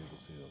be. wouldn't be able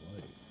to see the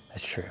light.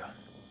 That's true.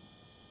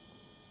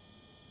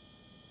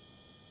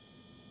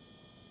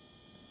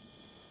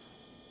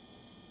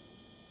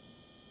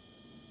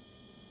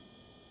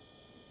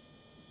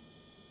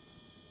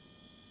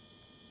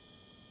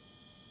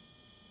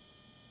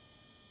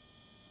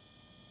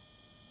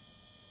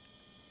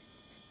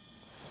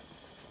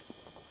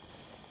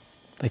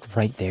 Like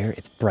right there,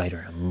 it's brighter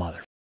than a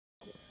mother.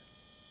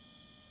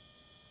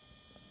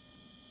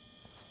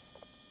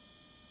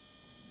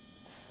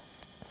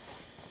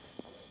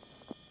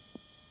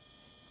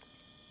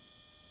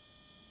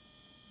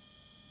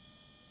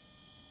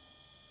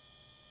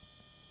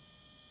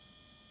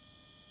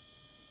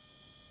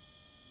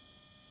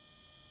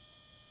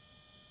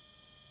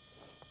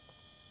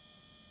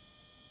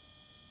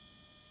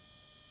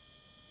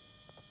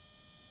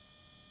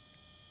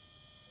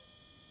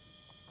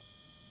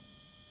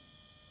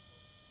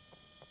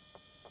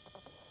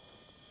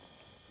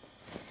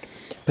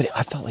 But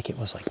I felt like it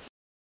was like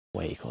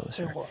way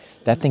closer. It was.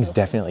 That thing's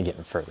definitely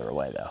getting further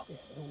away though. Yeah,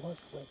 it was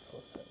way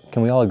closer.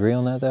 Can we all agree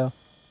on that though?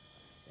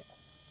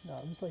 No,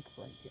 it was like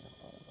right here in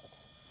front of us.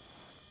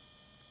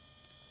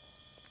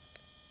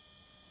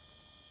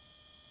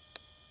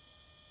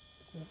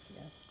 It's moving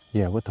again.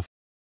 Yeah, what the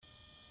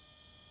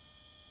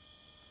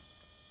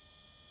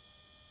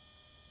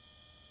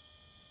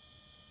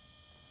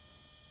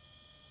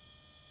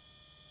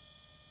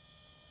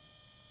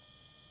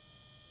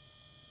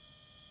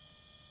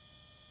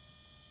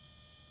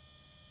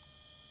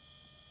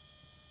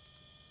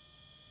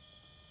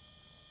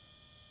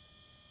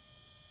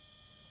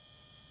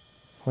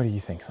What do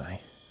you think,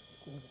 Sonny?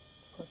 It's moving.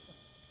 Push it.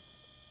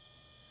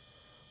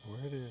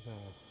 Where did,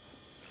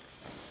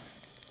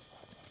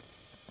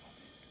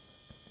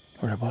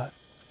 Where what?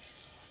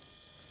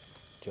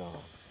 John?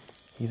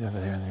 He's over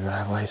there in the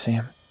driveway, see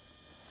him?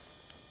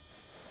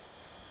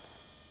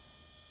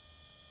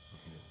 He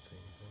didn't see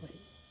anything.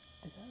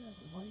 Wait, is that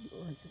a light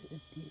or is it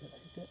a deer?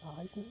 Is it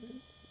eyes moving?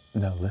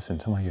 No, listen,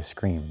 somebody just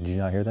screamed. Did you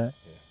not hear that?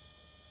 Yeah.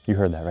 You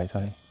heard that, right,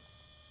 Sonny?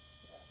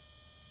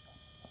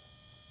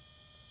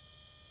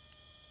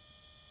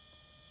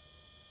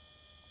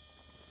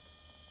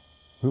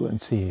 We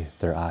wouldn't see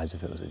their eyes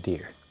if it was a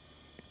deer.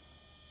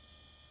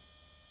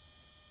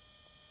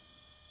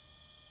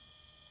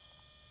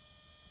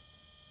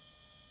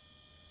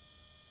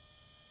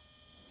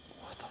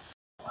 What the f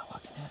am I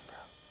looking at, bro?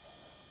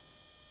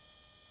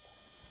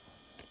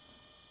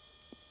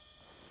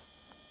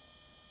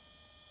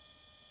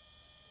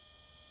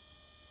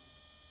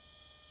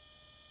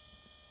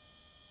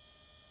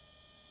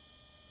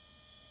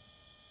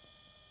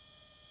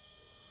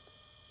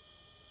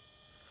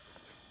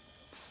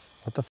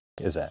 What the f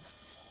is that?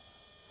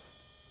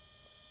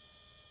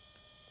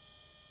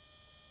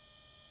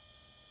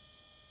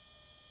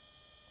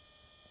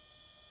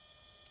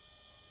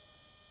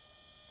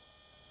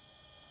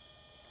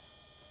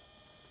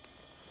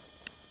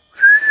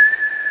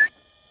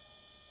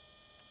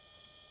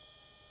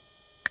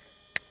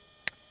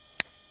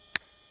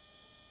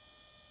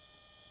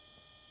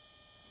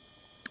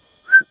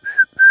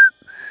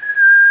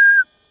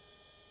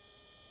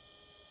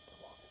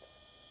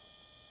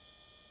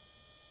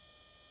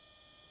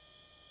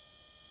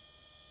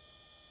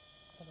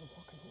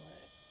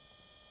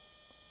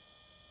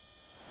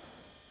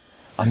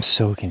 I'm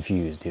so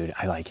confused, dude.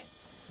 They're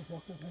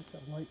walking with the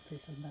light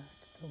facing back.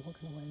 They're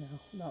walking away now.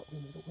 Not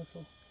when they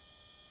whistle.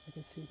 I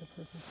can see the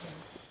person's face.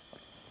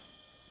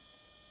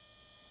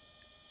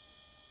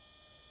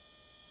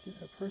 Is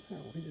it a person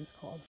or we just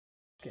call it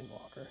a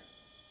Skinwalker?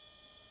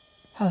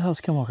 How the hell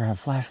does Skinwalker have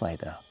a flashlight,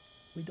 though?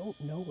 We don't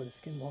know what a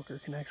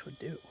Skinwalker can actually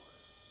do.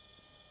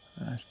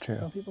 That's true.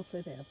 Some people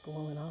say they have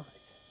glowing eyes.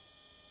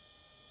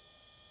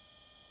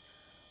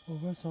 Well,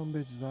 why some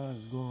bitches'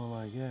 eyes going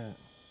like that?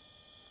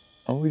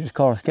 Oh, we just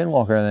call it a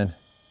Skinwalker then.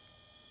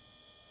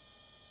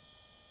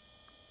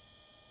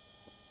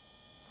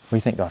 What do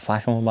you think? Do I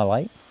flash them with my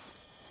light?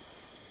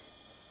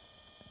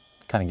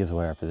 Kind of gives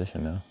away our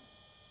position, though.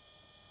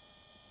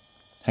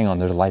 Hang on,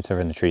 there's lights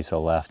over in the trees to the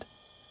left.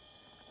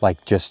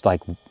 Like, just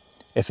like,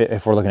 if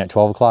we're looking at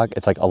 12 o'clock,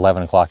 it's like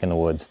 11 o'clock in the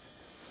woods.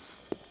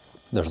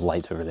 There's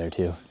lights over there,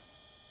 too.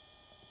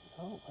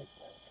 I don't like this.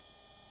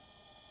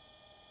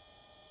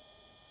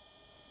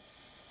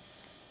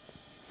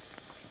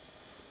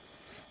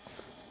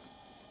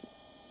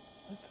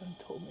 My friend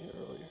told me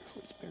earlier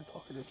with Spirit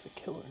Talker there's a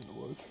killer in the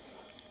woods.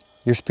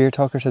 Your spirit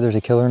talker said there's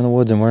a killer in the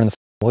woods and we're in the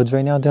woods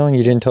right now, Dylan?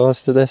 You didn't tell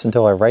us this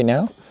until right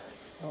now?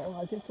 Oh,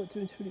 I did put two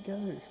and two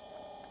together.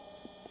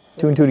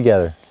 2 and 2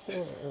 together.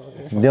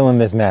 Dylan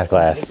missed math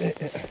class.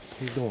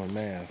 He's doing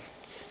math.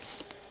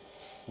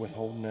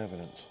 Withholding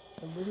evidence.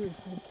 I literally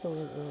told the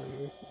killer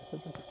earlier. I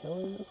said there's a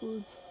killer in this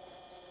woods.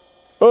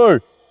 Hey!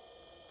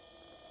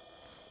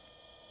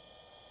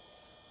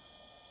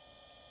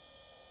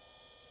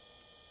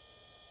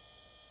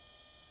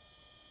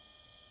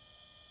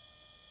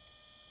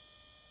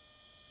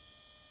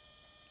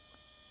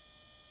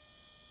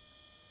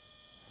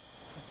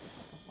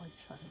 The light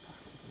shining back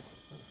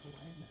over the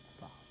land and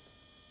stopped.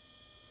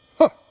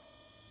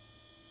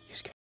 You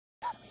scared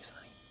the out of me,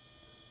 Sonny.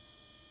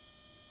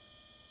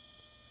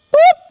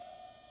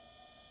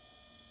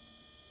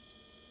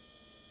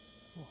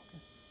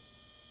 Walking.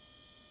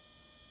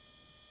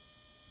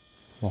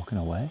 Walking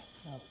away?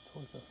 That was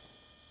towards us.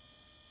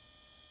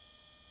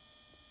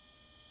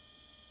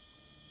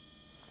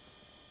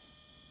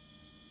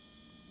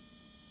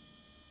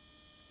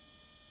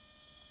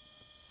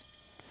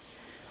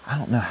 I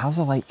don't know. How's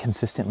the light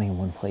consistently in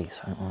one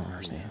place? I don't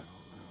understand.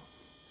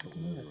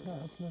 Move it. No,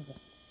 let's move it.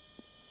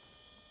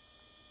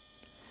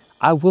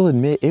 I will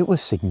admit, it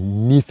was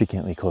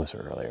significantly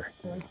closer earlier.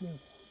 No, let's move it.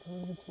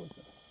 Don't even towards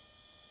us.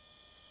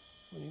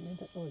 When you made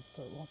that noise,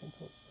 start walking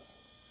towards us.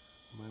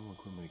 You might want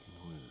to quit making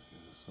noises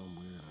because there's some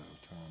weirdo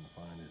trying to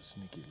find his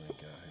sneaky link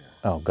out here.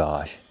 Oh,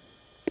 gosh.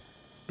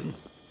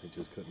 They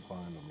just couldn't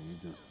find him and he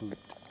just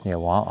hooped. Yeah,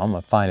 well, I'm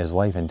going to find his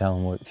wife and tell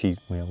him what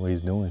what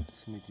he's doing.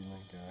 Sneaky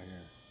link out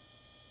here.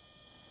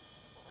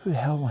 Who the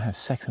hell want to have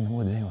sex in the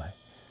woods anyway?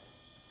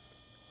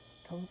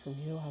 Coming from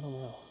you, I don't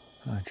know.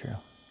 Not true.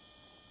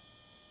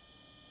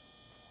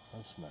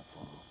 I've snapped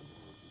one off in the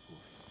woods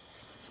before.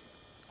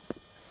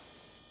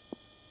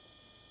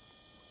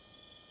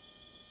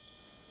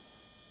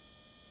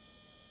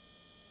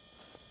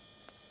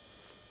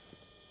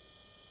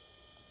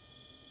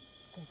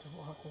 I think they're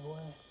walking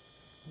away.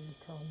 You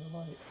just turn on the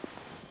light.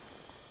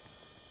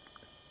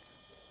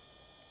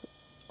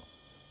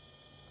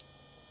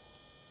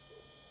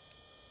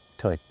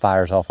 Till he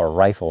fires off a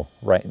rifle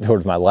right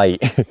towards my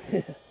light.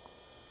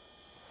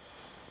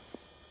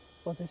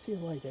 Well, if they see a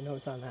light, they know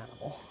it's not an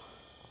animal.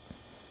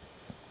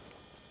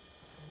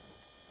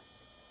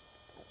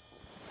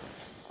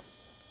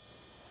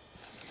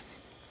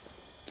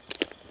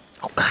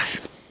 Oh, gosh.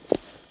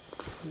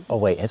 Oh,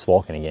 wait, it's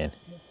walking again.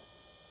 Yeah.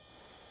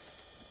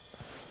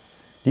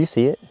 Do you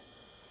see it?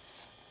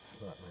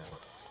 Not now.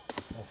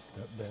 I'll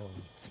step down.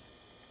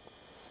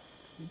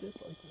 You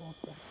just like walk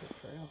back the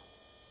trail.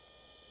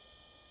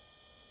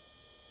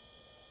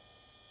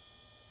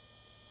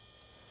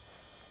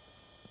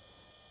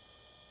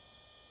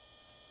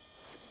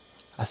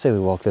 I say we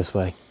walk this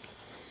way.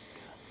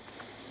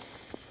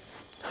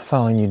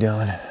 Following you,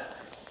 Dylan.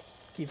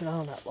 Keep an eye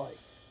on that light.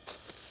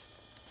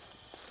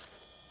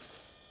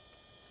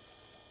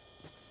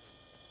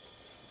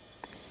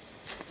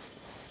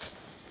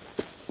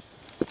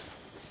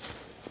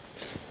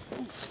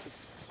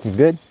 You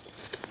good?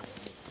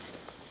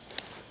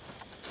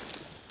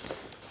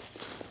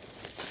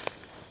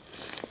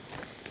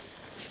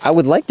 I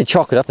would like to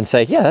chalk it up and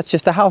say, yeah, that's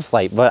just a house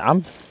light, but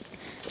I'm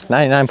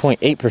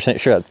 99.8%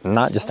 sure it's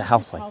not just a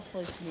house light.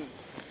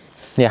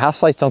 Yeah,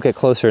 house lights don't get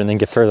closer and then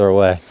get further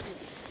away.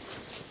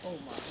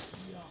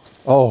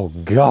 Oh,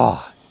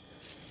 God.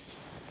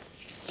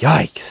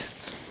 Yikes.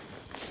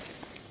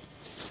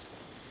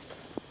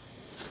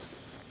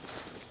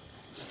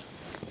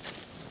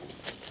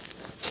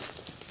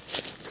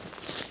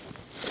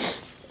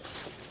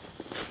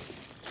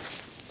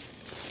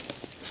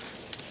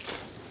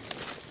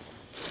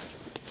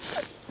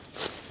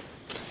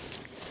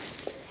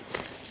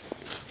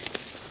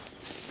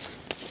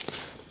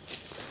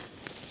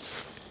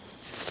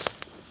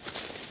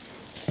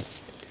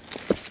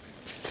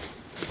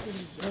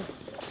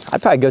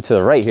 I'd probably go to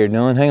the right here,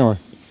 Dylan. Hang on.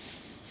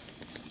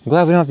 I'm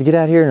glad we don't have to get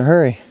out here in a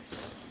hurry.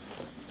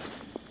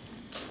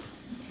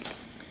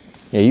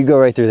 Yeah, you go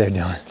right through there,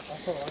 Dylan.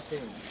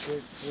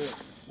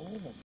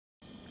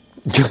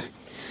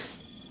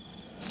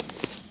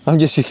 I'm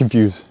just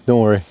confused.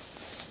 Don't worry.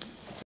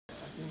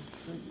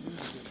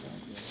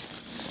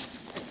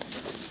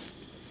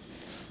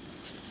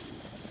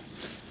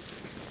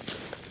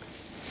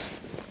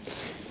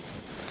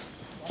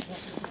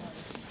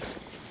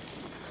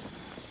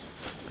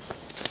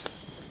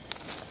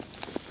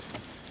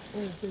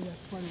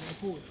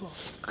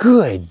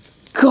 Good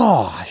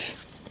gosh.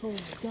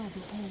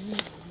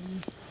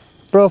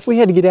 Bro, if we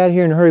had to get out of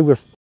here in a hurry, we're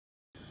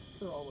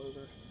all over.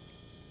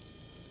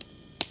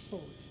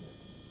 Holy shit.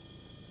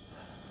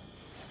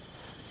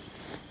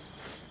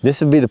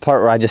 This would be the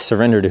part where I just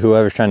surrender to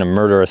whoever's trying to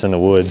murder us in the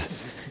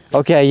woods.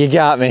 Okay, you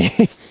got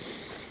me.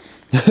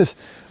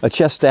 A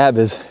chest stab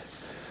is...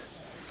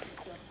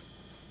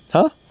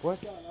 Huh? What?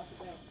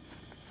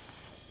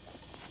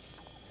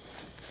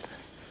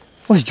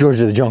 What's George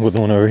of the Jungle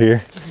doing over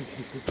here?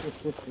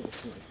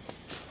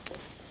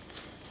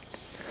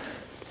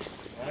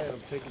 I am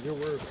taking your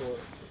word for it.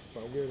 If I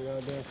get a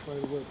goddamn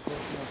spider web across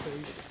my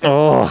face.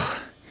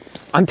 Oh,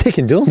 I'm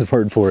taking Dylan's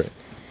word for it.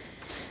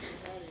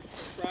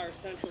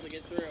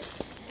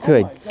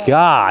 Good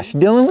gosh,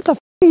 Dylan, what the f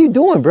are you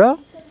doing, bro?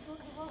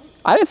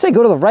 I didn't say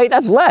go to the right,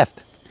 that's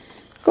left.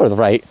 Go to the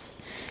right.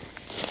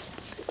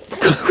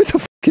 What the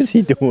f is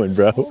he doing,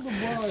 bro?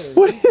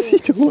 What is he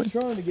doing? He's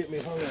trying to get me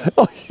hung up.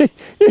 Oh, he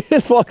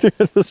just walked through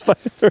the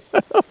spider.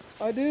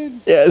 I did?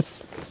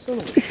 Yes. Son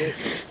of a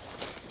bitch.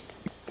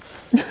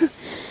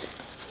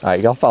 All right,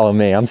 y'all follow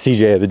me. I'm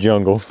CJ of the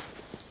Jungle.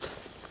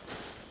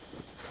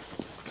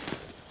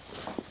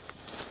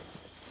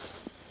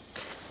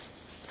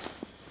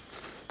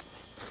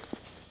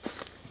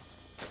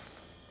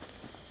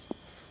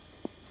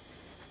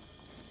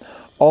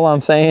 All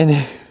I'm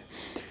saying,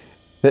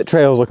 that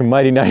trail's looking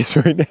mighty nice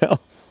right now.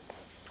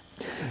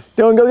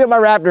 Dylan, go get my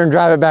Raptor and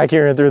drive it back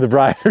here and through the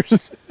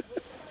briars.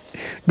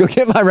 Go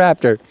get my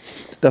Raptor.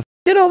 The f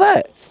did all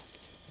that?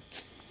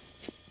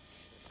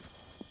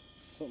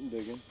 Something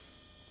digging.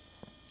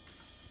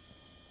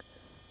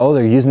 Oh,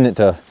 they're using it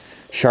to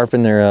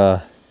sharpen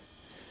their,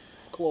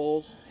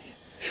 Claws.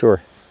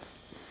 Sure.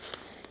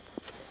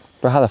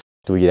 Bro, how the f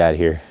do we get out of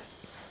here?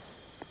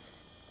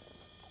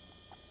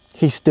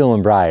 He's still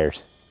in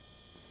briars.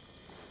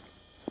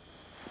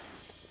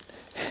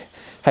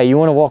 Hey, you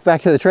want to walk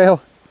back to the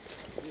trail?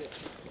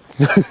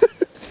 Yeah.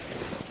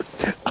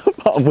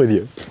 I'm with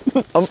you.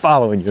 I'm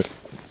following you.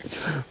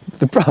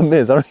 The problem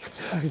is, I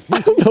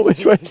don't know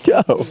which way to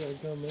go.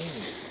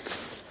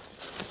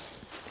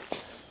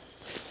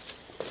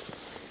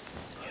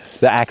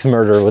 The axe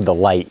murderer with the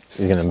light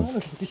is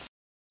gonna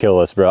kill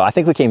us, bro. I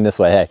think we came this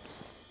way, hey.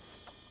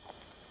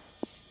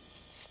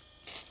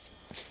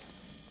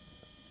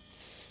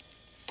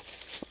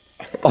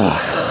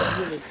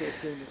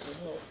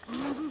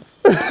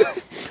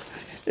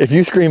 If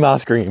you scream, I'll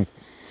scream.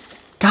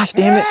 Gosh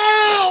damn it.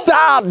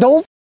 Stop!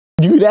 Don't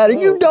do that. Are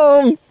you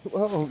dumb?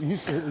 Well, you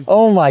certainly...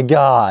 Oh my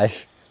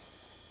gosh.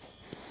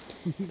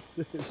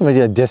 Somebody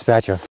did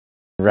dispatch a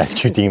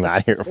rescue team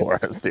out here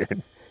for us,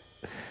 dude.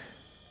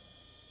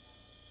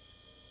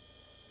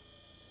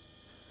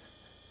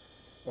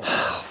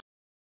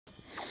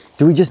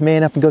 Do we just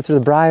man up and go through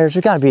the briars?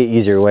 There's gotta be an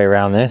easier way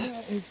around this.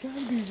 Yeah, it's gotta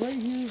be right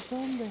here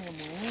somewhere,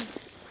 man.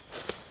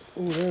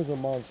 Oh, there's a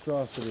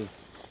monstrosity.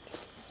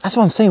 That's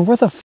what I'm saying. Where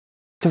the f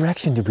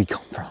direction did we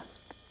come from?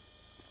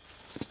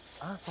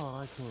 I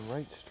thought I came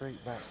right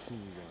straight back to you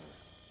guys.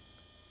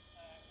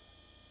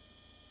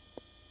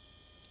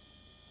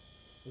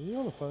 Is he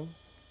on the phone?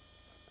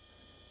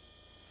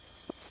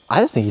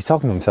 I just think he's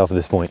talking to himself at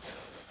this point.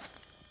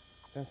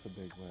 That's a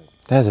big wave.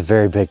 That is a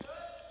very big...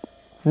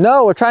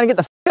 No, we're trying to get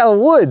the f out of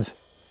the woods.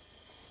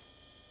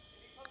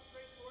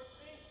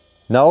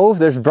 No,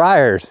 there's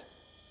briars.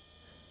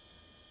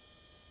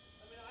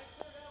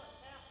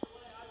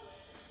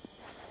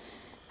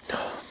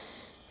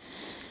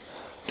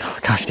 Oh,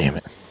 gosh damn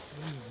it.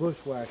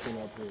 Bushwhacking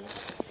up here.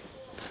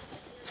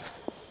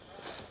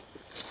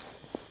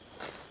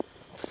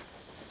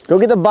 Go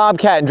get the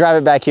bobcat and drive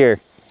it back here.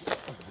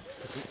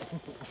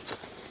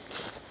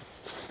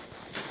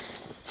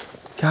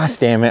 God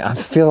damn it. I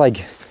feel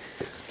like...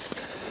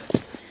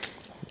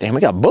 Damn,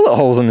 we got bullet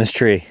holes in this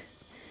tree.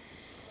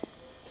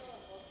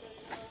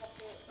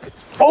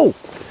 Oh!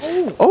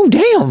 Oh,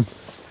 damn!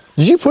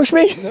 Did you push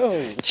me? No.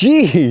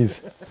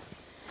 Jeez.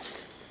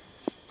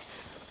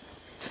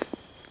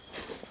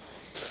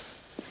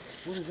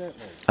 What is that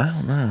like? I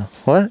don't know.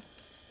 What?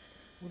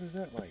 What is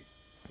that like?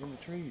 In the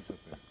trees up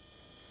there.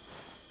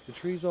 The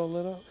trees all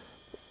lit up?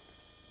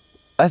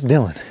 That's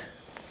Dylan.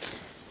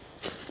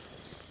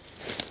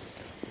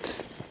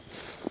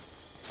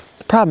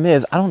 The problem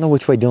is, I don't know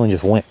which way Dylan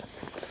just went.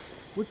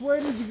 Which way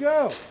did you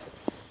go?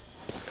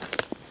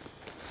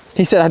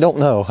 He said, I don't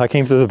know. I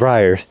came through the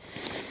briars.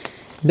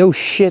 No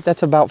shit,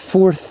 that's about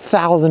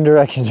 4,000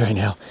 directions right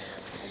now.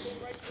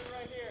 Right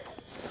here.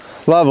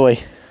 Lovely.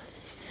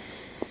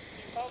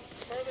 Come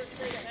further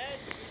straight ahead,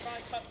 you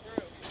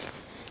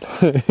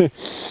probably cut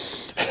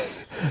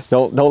through.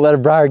 Don't let a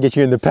briar get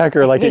you in the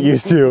pecker like it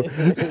used to.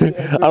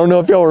 I don't know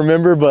if y'all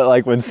remember, but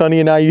like when Sonny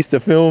and I used to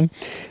film,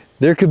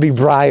 there could be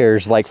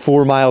briars like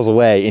 4 miles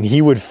away and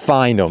he would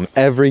find them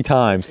every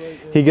time.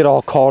 He'd get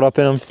all caught up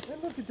in them. Hey,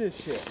 look at this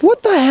shit.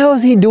 What the hell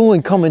is he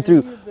doing coming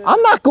through?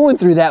 I'm not going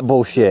through that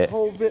bullshit.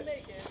 Whole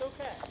bit. It's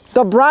okay.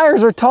 The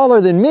briars are taller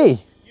than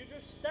me. You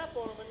just step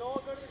on them and they'll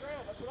all go to the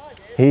ground. That's what I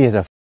did. He is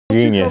a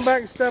genius. Come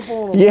back and step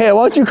on them. Yeah,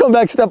 why don't you come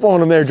back step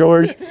on him there,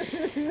 George?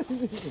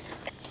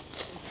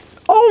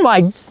 Oh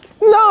my,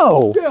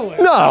 no, Dylan.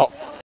 no,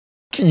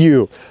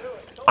 you.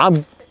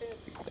 I'm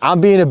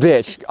being a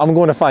bitch. I'm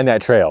going to find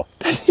that trail.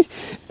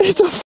 It's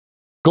a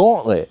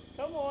gauntlet.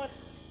 Come on.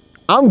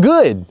 I'm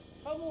good.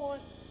 Come on.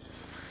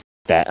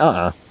 That,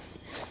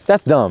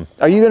 That's dumb.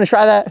 Are you going to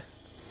try that?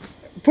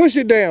 Push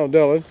it down,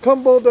 Dylan.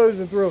 Come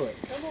bulldozing through it.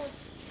 Come on.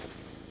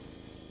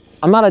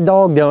 I'm not a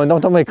dog, Dylan.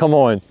 Don't tell me to come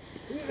on.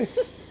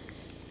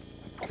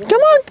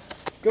 Come on.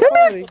 Go Come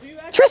potty. here.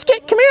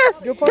 Trisket, come here.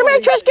 Go Come here,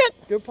 potty.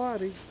 Trisket. Go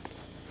potty.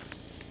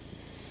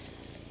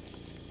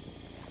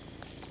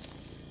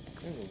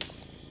 There's a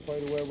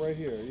spider web right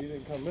here. You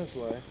didn't come this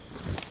way.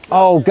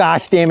 Oh,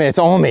 gosh damn it. It's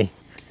on me.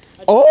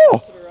 I Oh.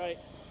 just to the right.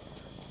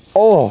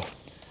 Oh.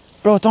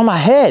 Bro, it's on my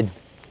head.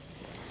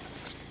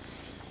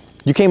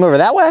 You came over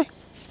that way?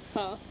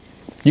 Huh?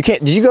 You can't,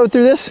 did you go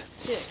through this?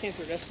 Yeah, came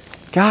through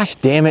this. Gosh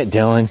damn it,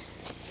 Dylan.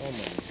 Oh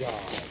my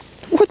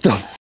God. What the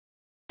f?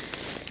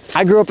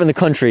 I grew up in the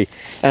country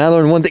and I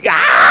learned one thing.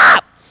 Ah!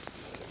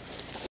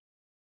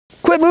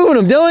 Quit moving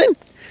them, Dylan.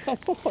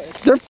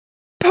 They're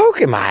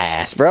poking my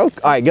ass, bro. All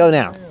right, go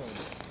now.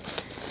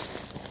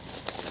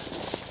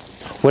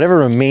 Whatever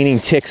remaining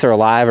ticks are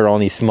alive are on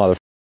these motherfuckers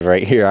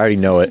right here. I already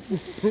know it.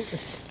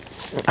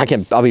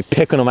 I'll be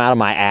picking them out of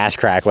my ass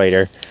crack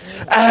later.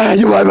 Ah,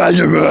 you might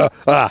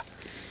ah.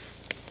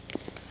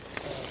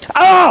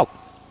 Oh!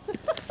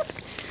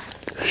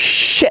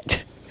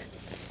 Shit.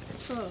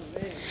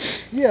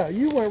 Yeah,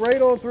 you went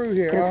right on through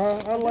here.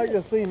 I'd like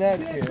to see that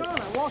shit. I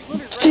walked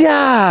literally right.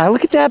 Yeah,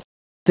 look at that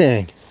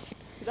thing.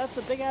 That's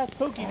the big ass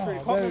pokey tree.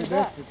 Oh, Caught me in dude, the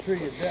that's back. the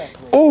tree of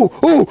death. Right? Oh,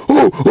 oh,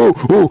 oh, oh,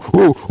 oh,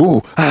 oh,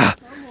 oh. Ah.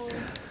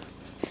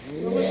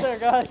 Almost there,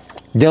 guys.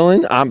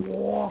 Dylan,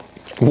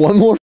 one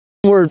more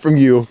word from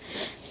you.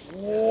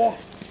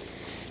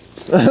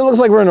 It looks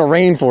like we're in a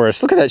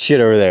rainforest. Look at that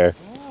shit over there.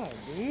 God,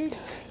 dude.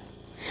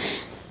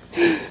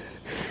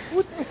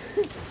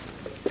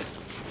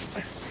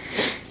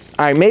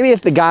 All right, maybe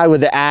if the guy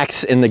with the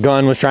axe and the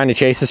gun was trying to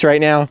chase us right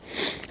now,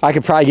 I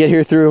could probably get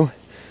here through a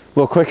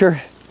little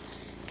quicker.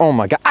 Oh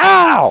my God,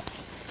 ow!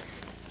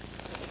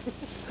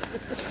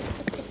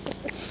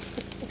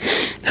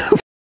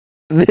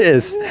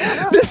 This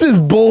is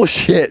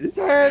bullshit.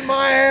 Tearing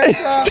my ass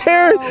out.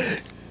 Tearing.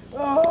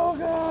 Oh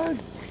God.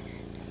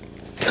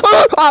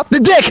 Oh, the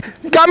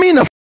dick! Got me in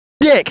the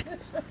dick!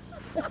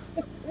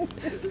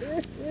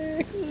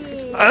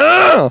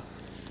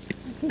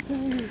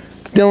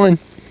 Dylan,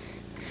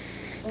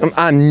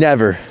 I'm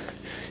never,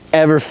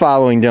 ever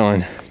following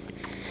Dylan.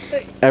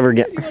 Ever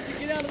again. You want to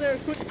get out of there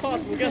as quick as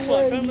possible. Guess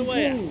what? Found the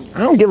way out. I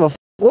don't give a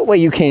what way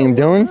you came,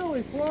 Dylan.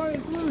 Really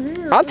flying through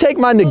here. I'll take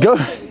my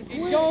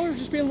Y'all are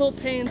just being little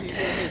pansies.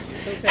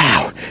 It's okay.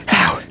 Ow,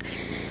 ow.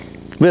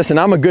 Listen,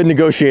 I'm a good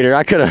negotiator.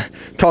 I could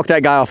have talked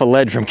that guy off a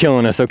ledge from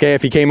killing us, okay?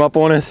 If he came up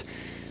on us.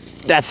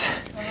 That's,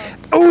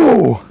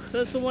 ooh! So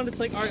that's the one that's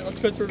like, all right, let's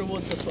go through the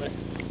woods this way.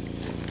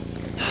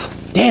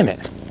 Damn it.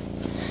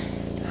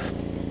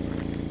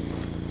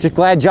 Just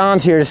glad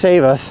John's here to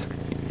save us.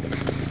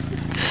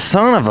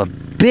 Son of a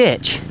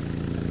bitch.